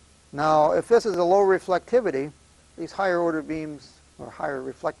 Now, if this is a low reflectivity, these higher order beams or higher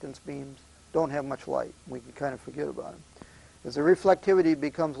reflectance beams don't have much light. We can kind of forget about them. As the reflectivity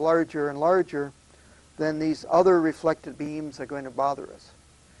becomes larger and larger, then these other reflected beams are going to bother us.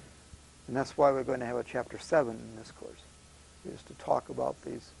 And that's why we're going to have a chapter 7 in this course, is to talk about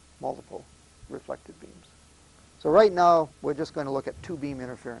these multiple reflected beams. So right now, we're just going to look at two-beam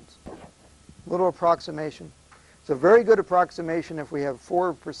interference. Little approximation. It's a very good approximation if we have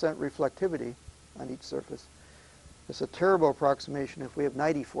 4% reflectivity on each surface. It's a terrible approximation if we have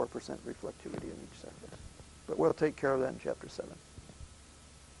 94% reflectivity on each surface. But we'll take care of that in chapter 7.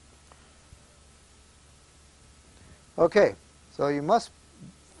 Okay, so you must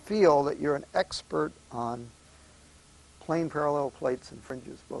feel that you're an expert on plane parallel plates and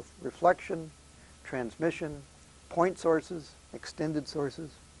fringes, both reflection, transmission, point sources, extended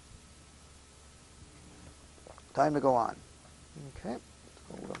sources. Time to go on. Okay,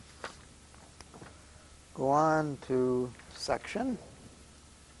 so we'll go on to section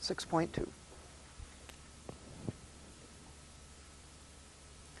 6.2.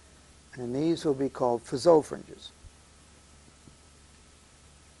 And these will be called Fizeau fringes.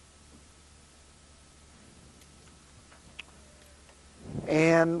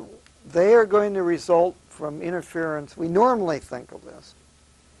 And they are going to result from interference, we normally think of this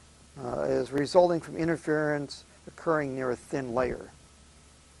as resulting from interference occurring near a thin layer.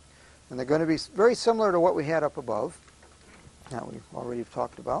 And they're going to be very similar to what we had up above, that we've already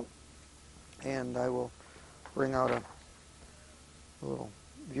talked about. And I will bring out a little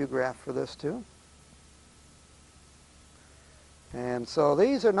view graph for this too. And so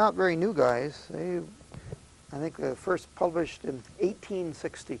these are not very new guys. I think they were first published in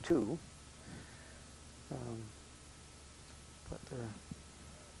 1862. But they're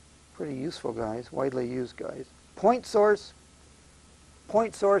pretty useful guys, widely used guys. Point source,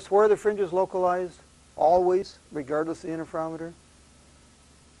 where are the fringes localized? Always, regardless of the interferometer.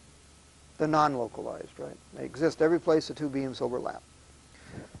 The non-localized, right? They exist every place the two beams overlap.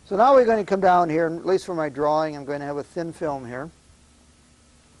 So now we're going to come down here, and at least for my drawing, I'm going to have a thin film here.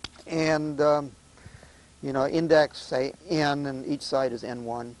 And, you know, index, say, N, and each side is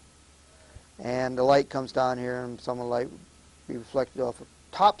N1. And the light comes down here, and some of the light will be reflected off the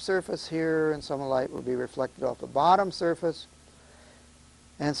top surface here, and some of the light will be reflected off the bottom surface.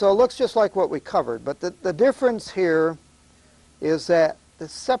 And so it looks just like what we covered. But the difference here is that the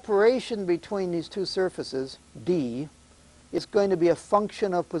separation between these two surfaces, D, is going to be a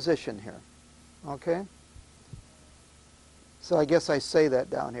function of position here. Okay? So I guess I say that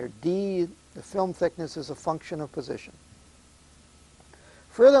down here. D, the film thickness, is a function of position.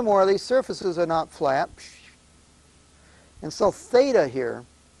 Furthermore, these surfaces are not flat. And so theta here,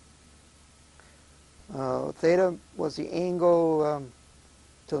 theta was the angle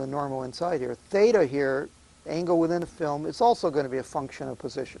to the normal inside here. Theta here, angle within the film, is also going to be a function of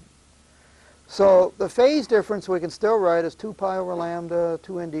position. So the phase difference we can still write as 2 pi over lambda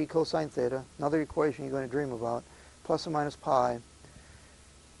 2nd cosine theta, another equation you're going to dream about, plus or minus pi,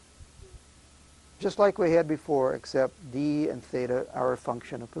 just like we had before, except d and theta are a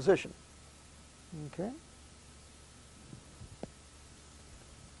function of position. Okay?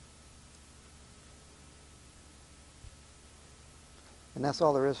 And that's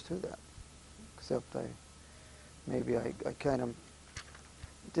all there is to that, except maybe I kind of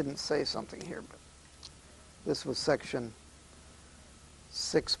didn't say something here, but this was section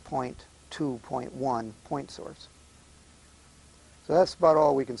 6.2.1, point source. So that's about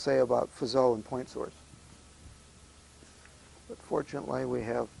all we can say about Fizeau and point source. But fortunately, we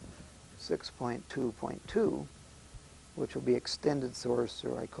have 6.2.2, which will be extended source,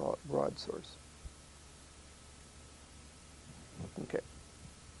 or I call it broad source. Okay.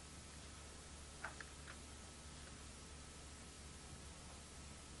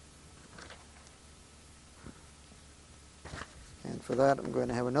 And for that, I'm going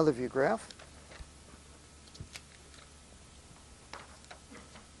to have another view graph.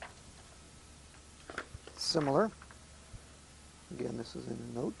 Similar. Again, this is in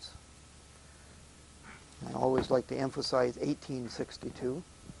the notes. I always like to emphasize 1862.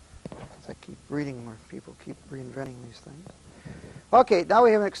 I keep reading where people keep reinventing these things. Okay, now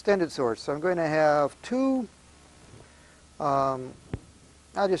we have an extended source. So I'm going to have two, I'll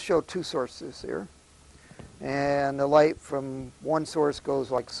just show two sources here. And the light from one source goes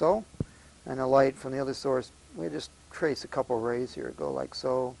like so. And the light from the other source, we just trace a couple of rays here, go like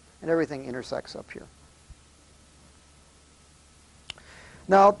so. And everything intersects up here.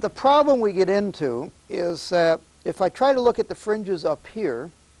 Now, the problem we get into is that if I try to look at the fringes up here,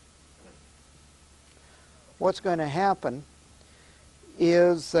 what's going to happen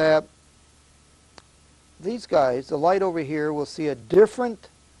is that these guys, the light over here, will see a different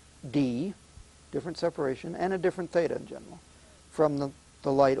D, different separation, and a different theta in general from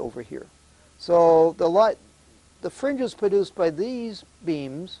the light over here. So the fringes produced by these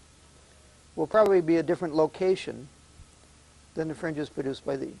beams will probably be a different location than the fringes produced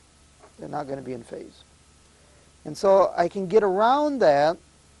by these. They're not going to be in phase. And so I can get around that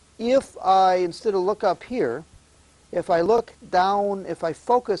if I, instead of look up here, if I look down, if I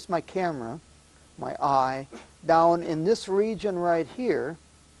focus my camera, my eye, down in this region right here,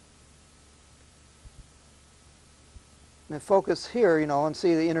 and focus here, you know, and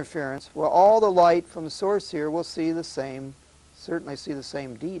see the interference, well, all the light from the source here will see the same, certainly see the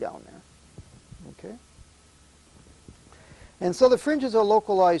same D down there. Okay? And so the fringes are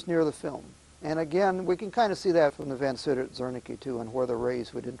localized near the film. And again, we can kind of see that from the Van Sittert-Zernike too, and where the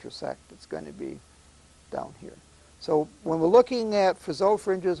rays would intersect. It's going to be down here. So when we're looking at Fizeau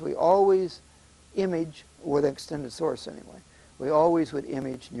fringes, we always image, with an extended source anyway, we always would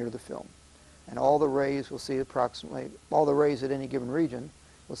image near the film. And all the rays will see approximately, all the rays at any given region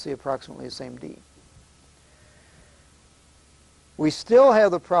will see approximately the same D. We still have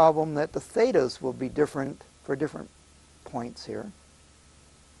the problem that the thetas will be different for different points here.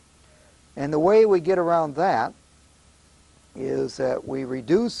 And the way we get around that is that we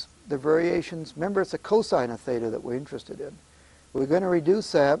reduce the variations. Remember, it's a cosine of theta that we're interested in. We're going to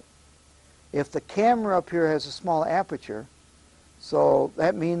reduce that if the camera up here has a small aperture. So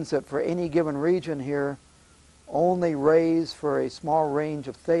that means that for any given region here, only rays for a small range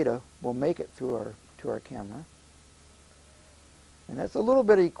of theta will make it through to our camera. And that's a little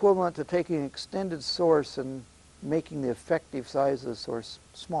bit equivalent to taking an extended source and making the effective size of the source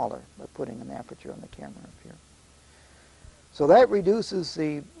smaller by putting an aperture on the camera up here. So that reduces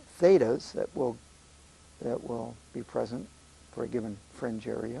the thetas that will be present for a given fringe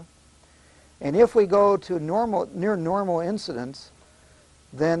area. And if we go to near normal incidence,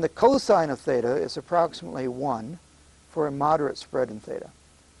 then the cosine of theta is approximately 1 for a moderate spread in theta.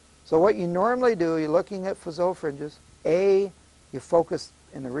 So what you normally do, you're looking at Fizeau fringes. A, you focus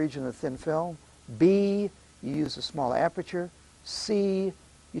in the region of thin film. B, you use a small aperture. C,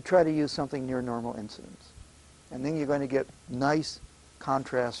 you try to use something near normal incidence. And then you're going to get nice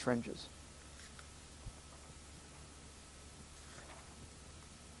contrast fringes.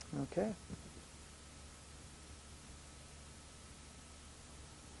 Okay.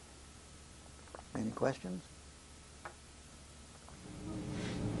 Any questions?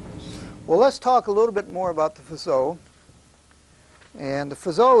 Well, let's talk a little bit more about the Fizeau. And the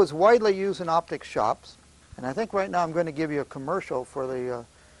Fizeau is widely used in optics shops. And I think right now I'm going to give you a commercial for a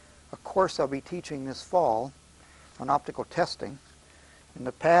course I'll be teaching this fall on optical testing. In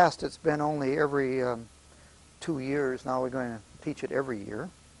the past, it's been only every 2 years. Now we're going to teach it every year.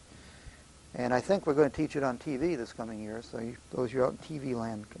 And I think we're going to teach it on TV this coming year, so those of you out in TV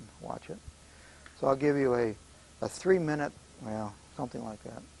land can watch it. So I'll give you a 3-minute, well, something like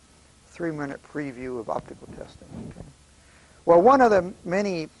that, 3-minute preview of optical testing. Okay. Well, one of the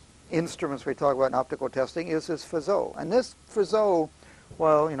many instruments we talk about in optical testing is this Fizeau. And this Fizeau,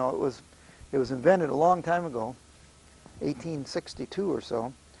 well, you know, it was invented a long time ago, 1862 or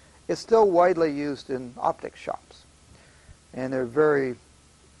so. It's still widely used in optics shops. And they're very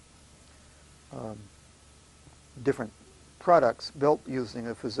different products built using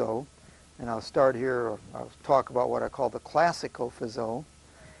a Fizeau. And I'll start here, I'll talk about what I call the classical Fizeau.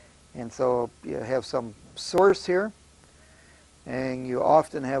 And so you have some source here, and you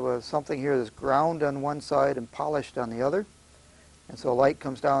often have something here that's ground on one side and polished on the other. And so light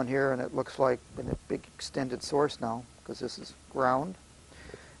comes down here and it looks like a big extended source now, because this is ground.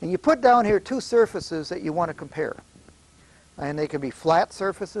 And you put down here 2 surfaces that you want to compare. And they could be flat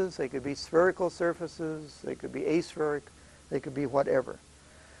surfaces, they could be spherical surfaces, they could be aspheric, they could be whatever.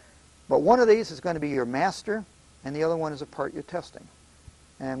 But one of these is going to be your master, and the other one is a part you're testing.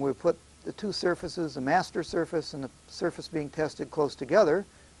 And we put the 2 surfaces, the master surface and the surface being tested, close together,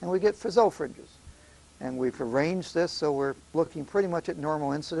 and we get Fizeau fringes. And we've arranged this so we're looking pretty much at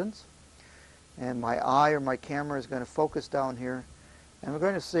normal incidence. And my eye or my camera is going to focus down here, and we're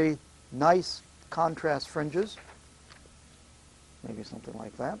going to see nice contrast fringes, maybe something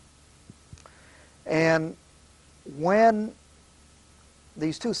like that. And when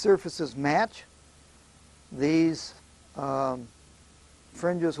these 2 surfaces match, these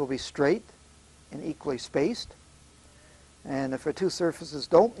fringes will be straight and equally spaced. And if the 2 surfaces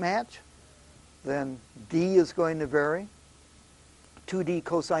don't match, then D is going to vary. 2D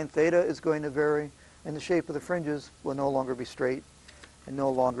cosine theta is going to vary, and the shape of the fringes will no longer be straight and no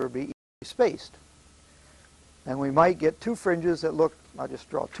longer be equally spaced. And we might get 2 fringes that look, I'll just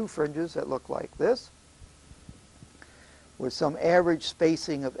draw 2 fringes that look like this, with some average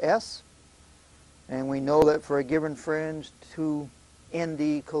spacing of S. And we know that for a given fringe, 2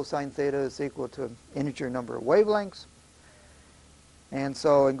 ND cosine theta is equal to an integer number of wavelengths. And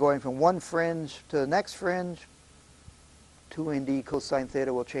so in going from one fringe to the next fringe, 2 ND cosine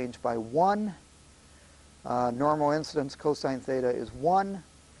theta will change by 1. Normal incidence cosine theta is 1.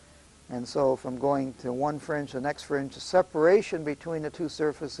 And so from going to one fringe to the next fringe, the separation between the 2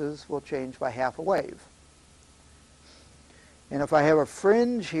 surfaces will change by half a wave. And if I have a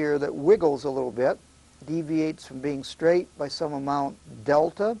fringe here that wiggles a little bit, deviates from being straight by some amount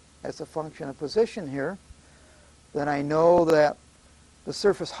delta as a function of position here, then I know that the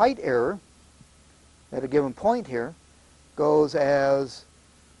surface height error at a given point here goes as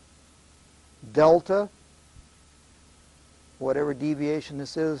delta, whatever deviation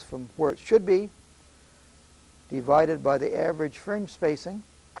this is from where it should be, divided by the average fringe spacing,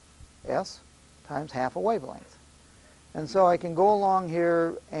 S, times half a wavelength. And so I can go along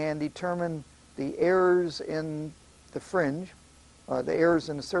here and determine the errors in the fringe, the errors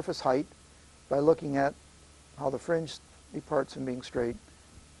in the surface height, by looking at how the fringe departs from being straight,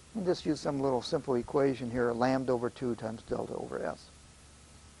 and just use some little simple equation here, lambda over 2 times delta over S.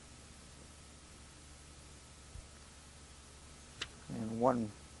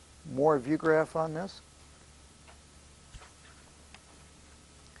 one more view graph on this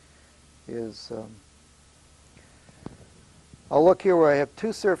is, I'll look here where I have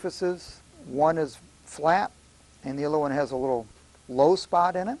two surfaces. One is flat and the other one has a little low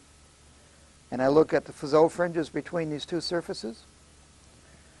spot in it. And I look at the Fizeau fringes between these two surfaces.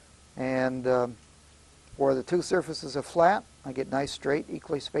 And where the two surfaces are flat, I get nice, straight,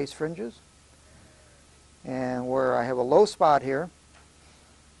 equally spaced fringes. And where I have a low spot here,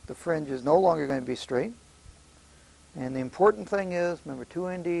 the fringe is no longer going to be straight. And the important thing is, remember,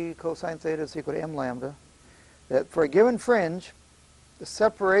 2nd cosine theta is equal to m lambda, that for a given fringe, the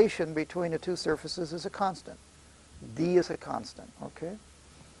separation between the two surfaces is a constant. D is a constant, okay?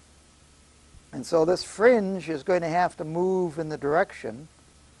 And so this fringe is going to have to move in the direction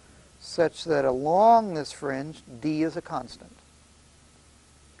such that along this fringe, D is a constant.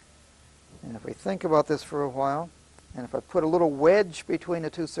 And if we think about this for a while, and if I put a little wedge between the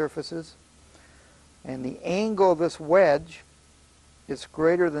two surfaces, and the angle of this wedge is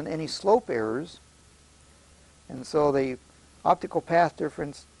greater than any slope errors, and so the optical path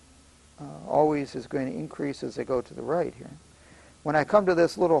difference always is going to increase as I go to the right here. When I come to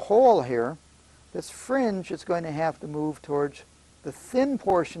this little hole here, this fringe is going to have to move towards the thin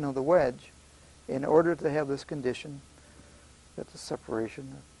portion of the wedge in order to have this condition that the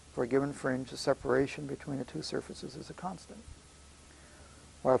separation, for a given fringe, the separation between the two surfaces is a constant.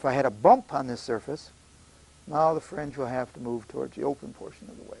 Or if I had a bump on this surface, now the fringe will have to move towards the open portion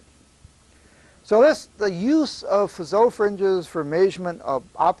of the wedge. So the use of Fizeau fringes for measurement of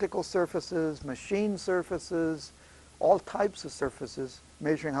optical surfaces, machine surfaces, all types of surfaces,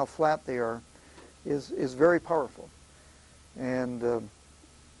 measuring how flat they are, is very powerful. And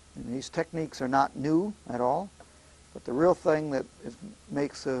these techniques are not new at all, but the real thing that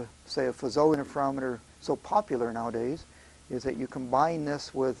makes, say, a Fizeau interferometer so popular nowadays is that you combine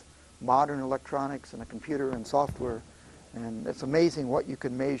this with modern electronics and a computer and software, and it's amazing what you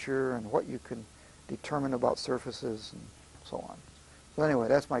can measure and what you can determine about surfaces and so on. So anyway,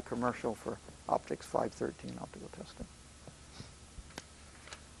 that's my commercial for Optics 513 optical testing.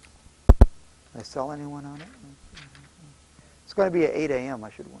 Did I sell anyone on it? It's going to be at 8 a.m., I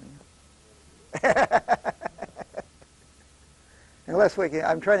should warn you. Unless we can,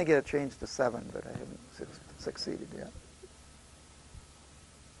 I'm trying to get it changed to 7, but I haven't succeeded yet.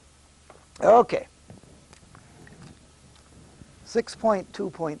 Okay.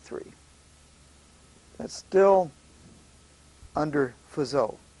 6.2.3. That's still under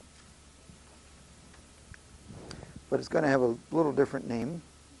Fizeau, but it's going to have a little different name.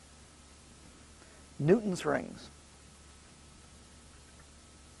 Newton's rings.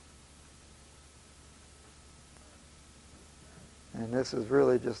 And this is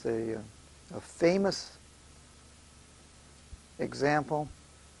really just a famous example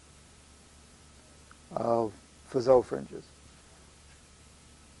of Fizeau fringes.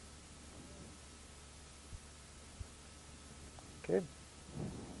 Okay.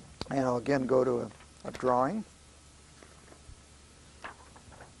 And I'll again go to a drawing.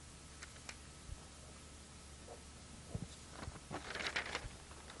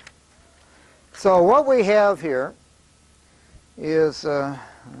 So what we have here is, I'll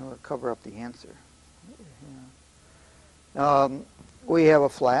cover up the answer. We have a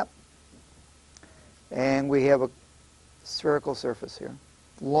flap, and we have a spherical surface here,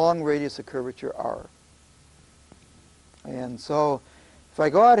 long radius of curvature r. And so if I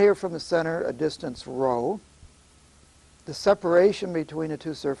go out here from the center a distance rho, the separation between the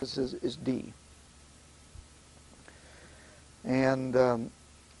two surfaces is d. And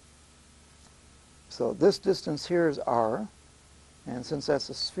so this distance here is r, and since that's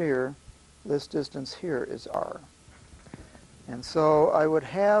a sphere, this distance here is r. And so I would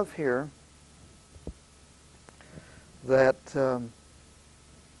have here that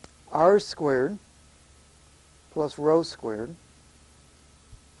r squared plus rho squared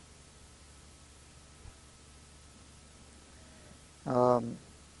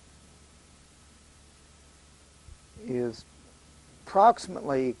is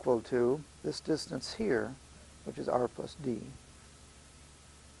approximately equal to this distance here, which is r plus d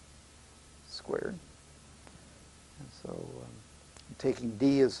squared. And so I'm taking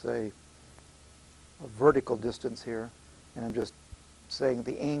d as a vertical distance here, and I'm just saying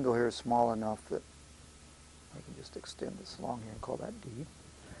the angle here is small enough that I can just extend this along here and call that d.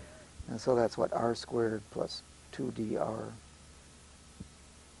 And so that's what r squared plus 2dr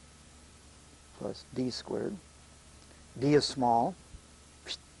plus d squared. D is small,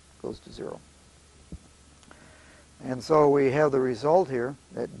 goes to 0. And so we have the result here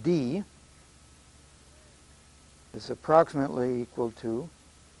that d is approximately equal to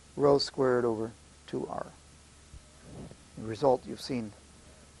rho squared over 2r. The result you've seen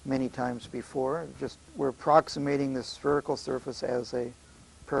many times before. Just we're approximating the spherical surface as a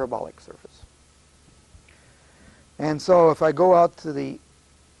parabolic surface. And so if I go out to the,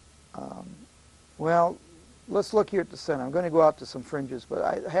 well, let's look here at the center. I'm going to go out to some fringes, but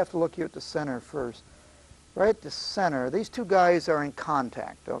I have to look here at the center first. Right at the center, these two guys are in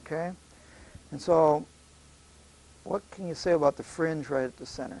contact, okay? And so what can you say about the fringe right at the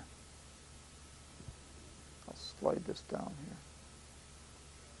center? I'll slide this down here.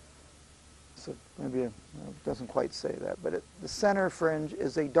 So maybe it doesn't quite say that, but the center fringe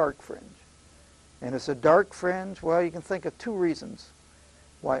is a dark fringe. And it's a dark fringe, well, you can think of two reasons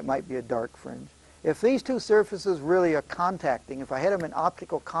why it might be a dark fringe. If these two surfaces really are contacting, if I had them in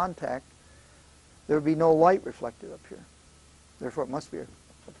optical contact, there would be no light reflected up here. Therefore, it must be a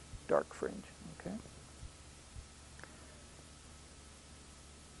dark fringe. Okay.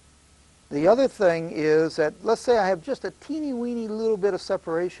 The other thing is that, let's say I have just a teeny-weeny little bit of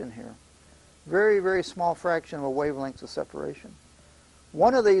separation here. Very, very small fraction of a wavelength of separation.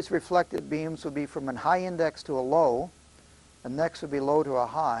 One of these reflected beams would be from a high index to a low, and next would be low to a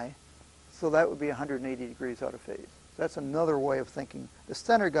high, so that would be 180 degrees out of phase. That's another way of thinking. The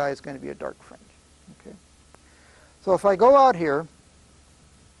center guy is going to be a dark fringe. Okay. So if I go out here,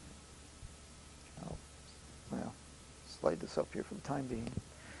 well, slide this up here for the time being.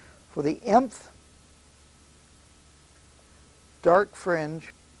 For the mth dark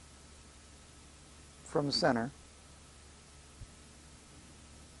fringe from the center,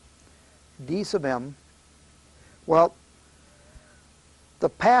 d sub m, well, the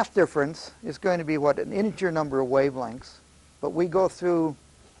path difference is going to be what? An integer number of wavelengths, but we go through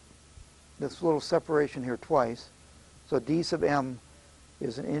this little separation here twice, so d sub m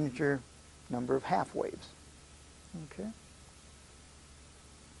is an integer number of half waves. Okay.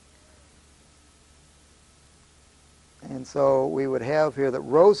 And so we would have here that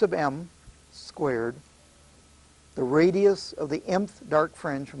rho sub m squared, the radius of the mth dark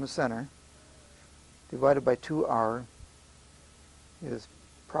fringe from the center, divided by 2r, is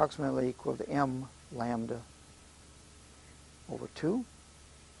approximately equal to m lambda over 2.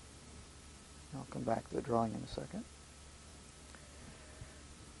 I'll come back to the drawing in a second.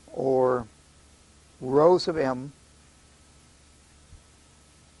 Or rho sub m,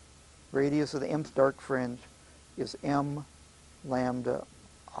 radius of the mth dark fringe, is m lambda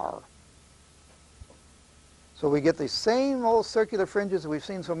r. So we get the same old circular fringes that we've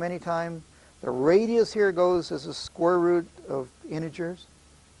seen so many times. The radius here goes as a square root of integers.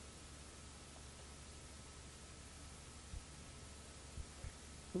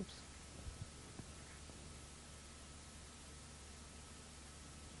 Oops.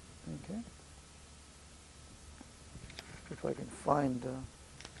 Okay. If I can find...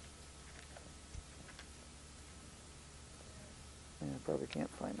 I probably can't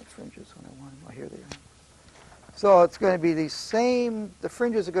find the fringes when I want them. Oh, here they are. So it's going to be the same, the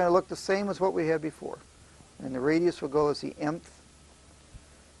fringes are going to look the same as what we had before. And the radius will go as the mth,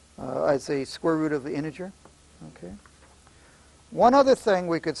 as a square root of the integer. Okay. One other thing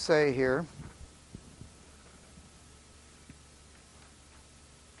we could say here,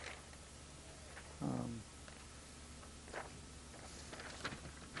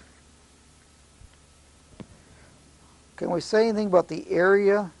 can we say anything about the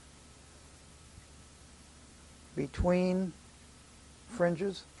area between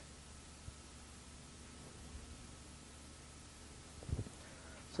fringes?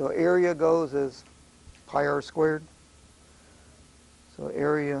 So area goes as pi r squared. So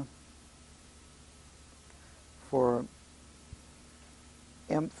area for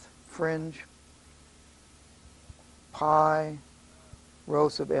mth fringe, pi rho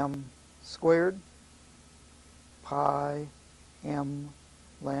sub m squared, pi m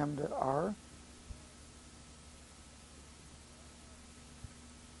lambda r,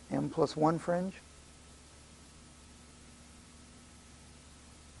 m plus 1 fringe,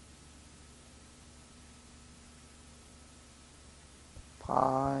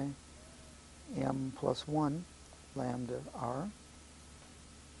 pi m plus 1 lambda r.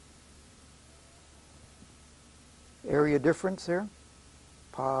 Area difference here,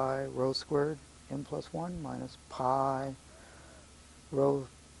 pi rho squared m plus 1 minus pi rho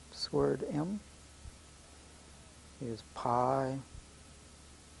squared m is pi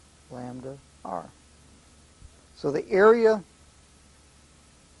lambda r. So the area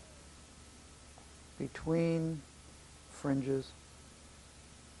between fringes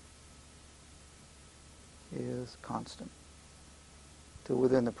is constant to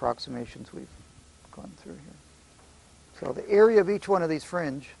within the approximations we've gone through here. So the area of each one of these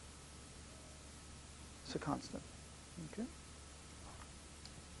fringe is a constant. Okay.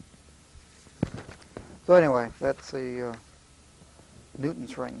 So anyway, that's the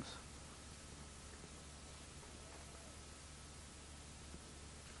Newton's rings.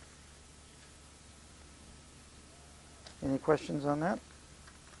 Any questions on that?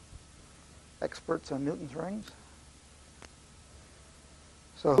 Experts on Newton's rings?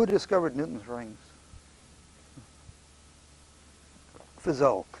 So who discovered Newton's rings?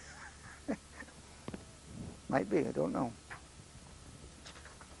 Fizeau. Might be, I don't know.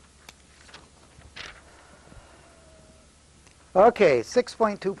 Okay,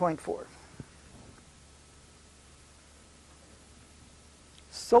 6.2.4.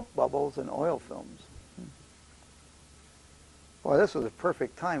 Soap bubbles and oil films. Boy, this was a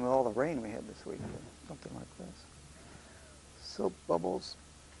perfect time with all the rain we had this week, or something like this. Soap bubbles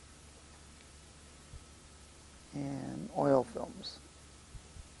and oil films.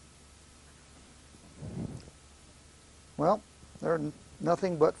 Well, they're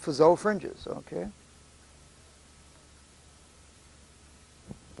nothing but Fizeau fringes, okay?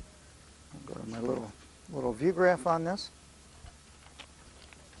 I'll go to my little view graph on this.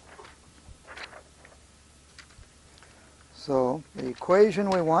 So the equation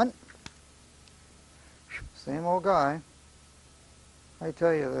we want, same old guy. I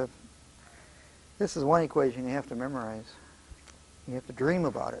tell you, this is one equation you have to memorize. You have to dream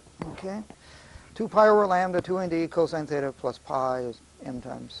about it, okay? 2 pi over lambda, 2 n d cosine theta plus pi is m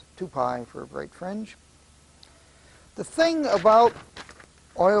times 2 pi for a bright fringe. The thing about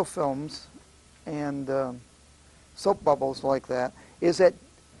oil films and soap bubbles like that is that,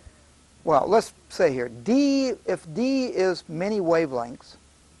 well, let's say here, if D is many wavelengths,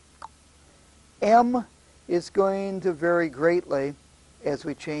 M is going to vary greatly as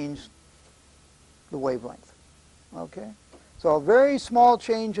we change the wavelength, okay? So a very small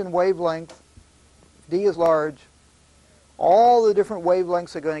change in wavelength, if D is large, all the different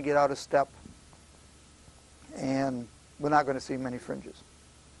wavelengths are going to get out of step, and we're not going to see many fringes,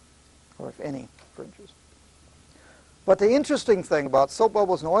 or if any fringes. But the interesting thing about soap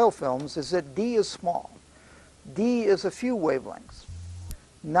bubbles and oil films is that D is small. D is a few wavelengths.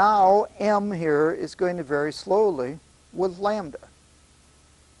 Now M here is going to vary slowly with lambda.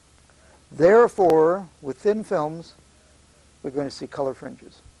 Therefore, with thin films, we're going to see color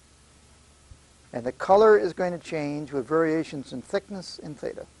fringes. And the color is going to change with variations in thickness and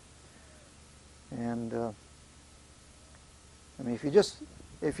theta. And I mean,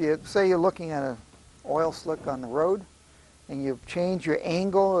 if you say you're looking at an oil slick on the road, and you change your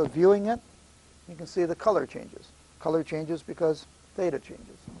angle of viewing it, you can see the color changes. Color changes because theta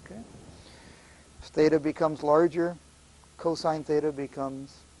changes, okay? As theta becomes larger, cosine theta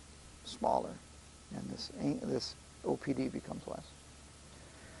becomes smaller, and this OPD becomes less.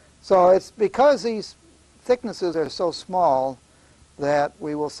 So it's because these thicknesses are so small that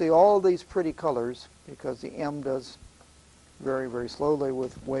we will see all these pretty colors because the M does very, very slowly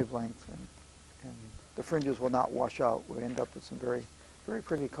with wavelength, and the fringes will not wash out. We'll end up with some very, very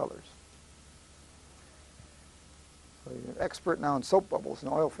pretty colors. So you're an expert now in soap bubbles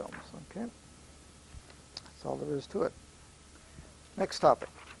and oil films, okay? That's all there is to it. Next topic.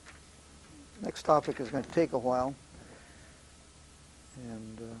 Next topic is going to take a while.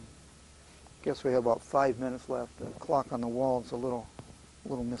 And I guess we have about 5 minutes left. The clock on the wall is a little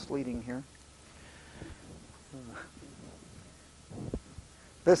misleading here.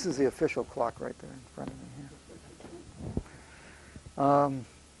 This is the official clock right there in front of me here.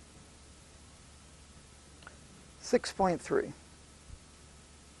 6.3.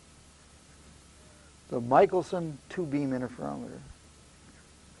 The Michelson two-beam interferometer.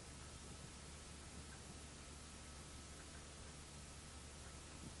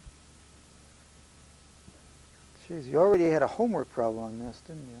 Geez, you already had a homework problem on this,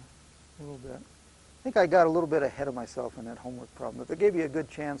 didn't you? A little bit. I think I got a little bit ahead of myself in that homework problem, but they gave you a good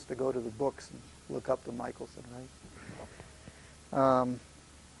chance to go to the books and look up the Michelson, right?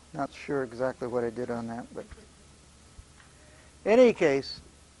 Not sure exactly what I did on that, but in any case,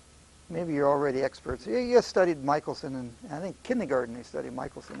 maybe you're already experts. You studied Michelson, and I think kindergarten they studied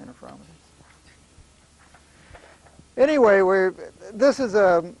Michelson interferometers. Anyway, this is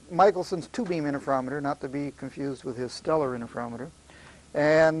Michelson's two-beam interferometer, not to be confused with his stellar interferometer.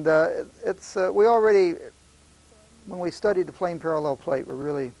 And we already, when we studied the plane parallel plate,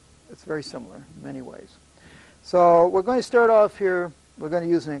 it's very similar in many ways. So we're going to start off here. We're going to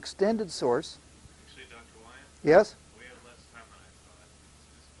use an extended source. Actually, Dr. Wyatt? Yes? We have less time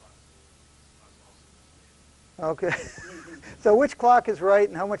than I thought. Okay. So which clock is right,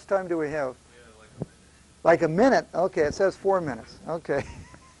 and how much time do we have? We have like a minute. Like a minute? Okay, it says 4 minutes. Okay.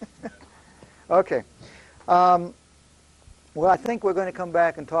 Okay. Well, I think we're going to come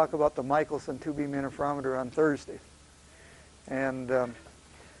back and talk about the Michelson 2-beam interferometer on Thursday. And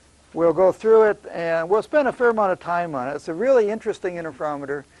we'll go through it, and we'll spend a fair amount of time on it. It's a really interesting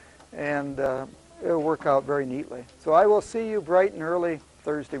interferometer, and it'll work out very neatly. So I will see you bright and early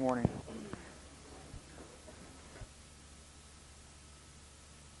Thursday morning.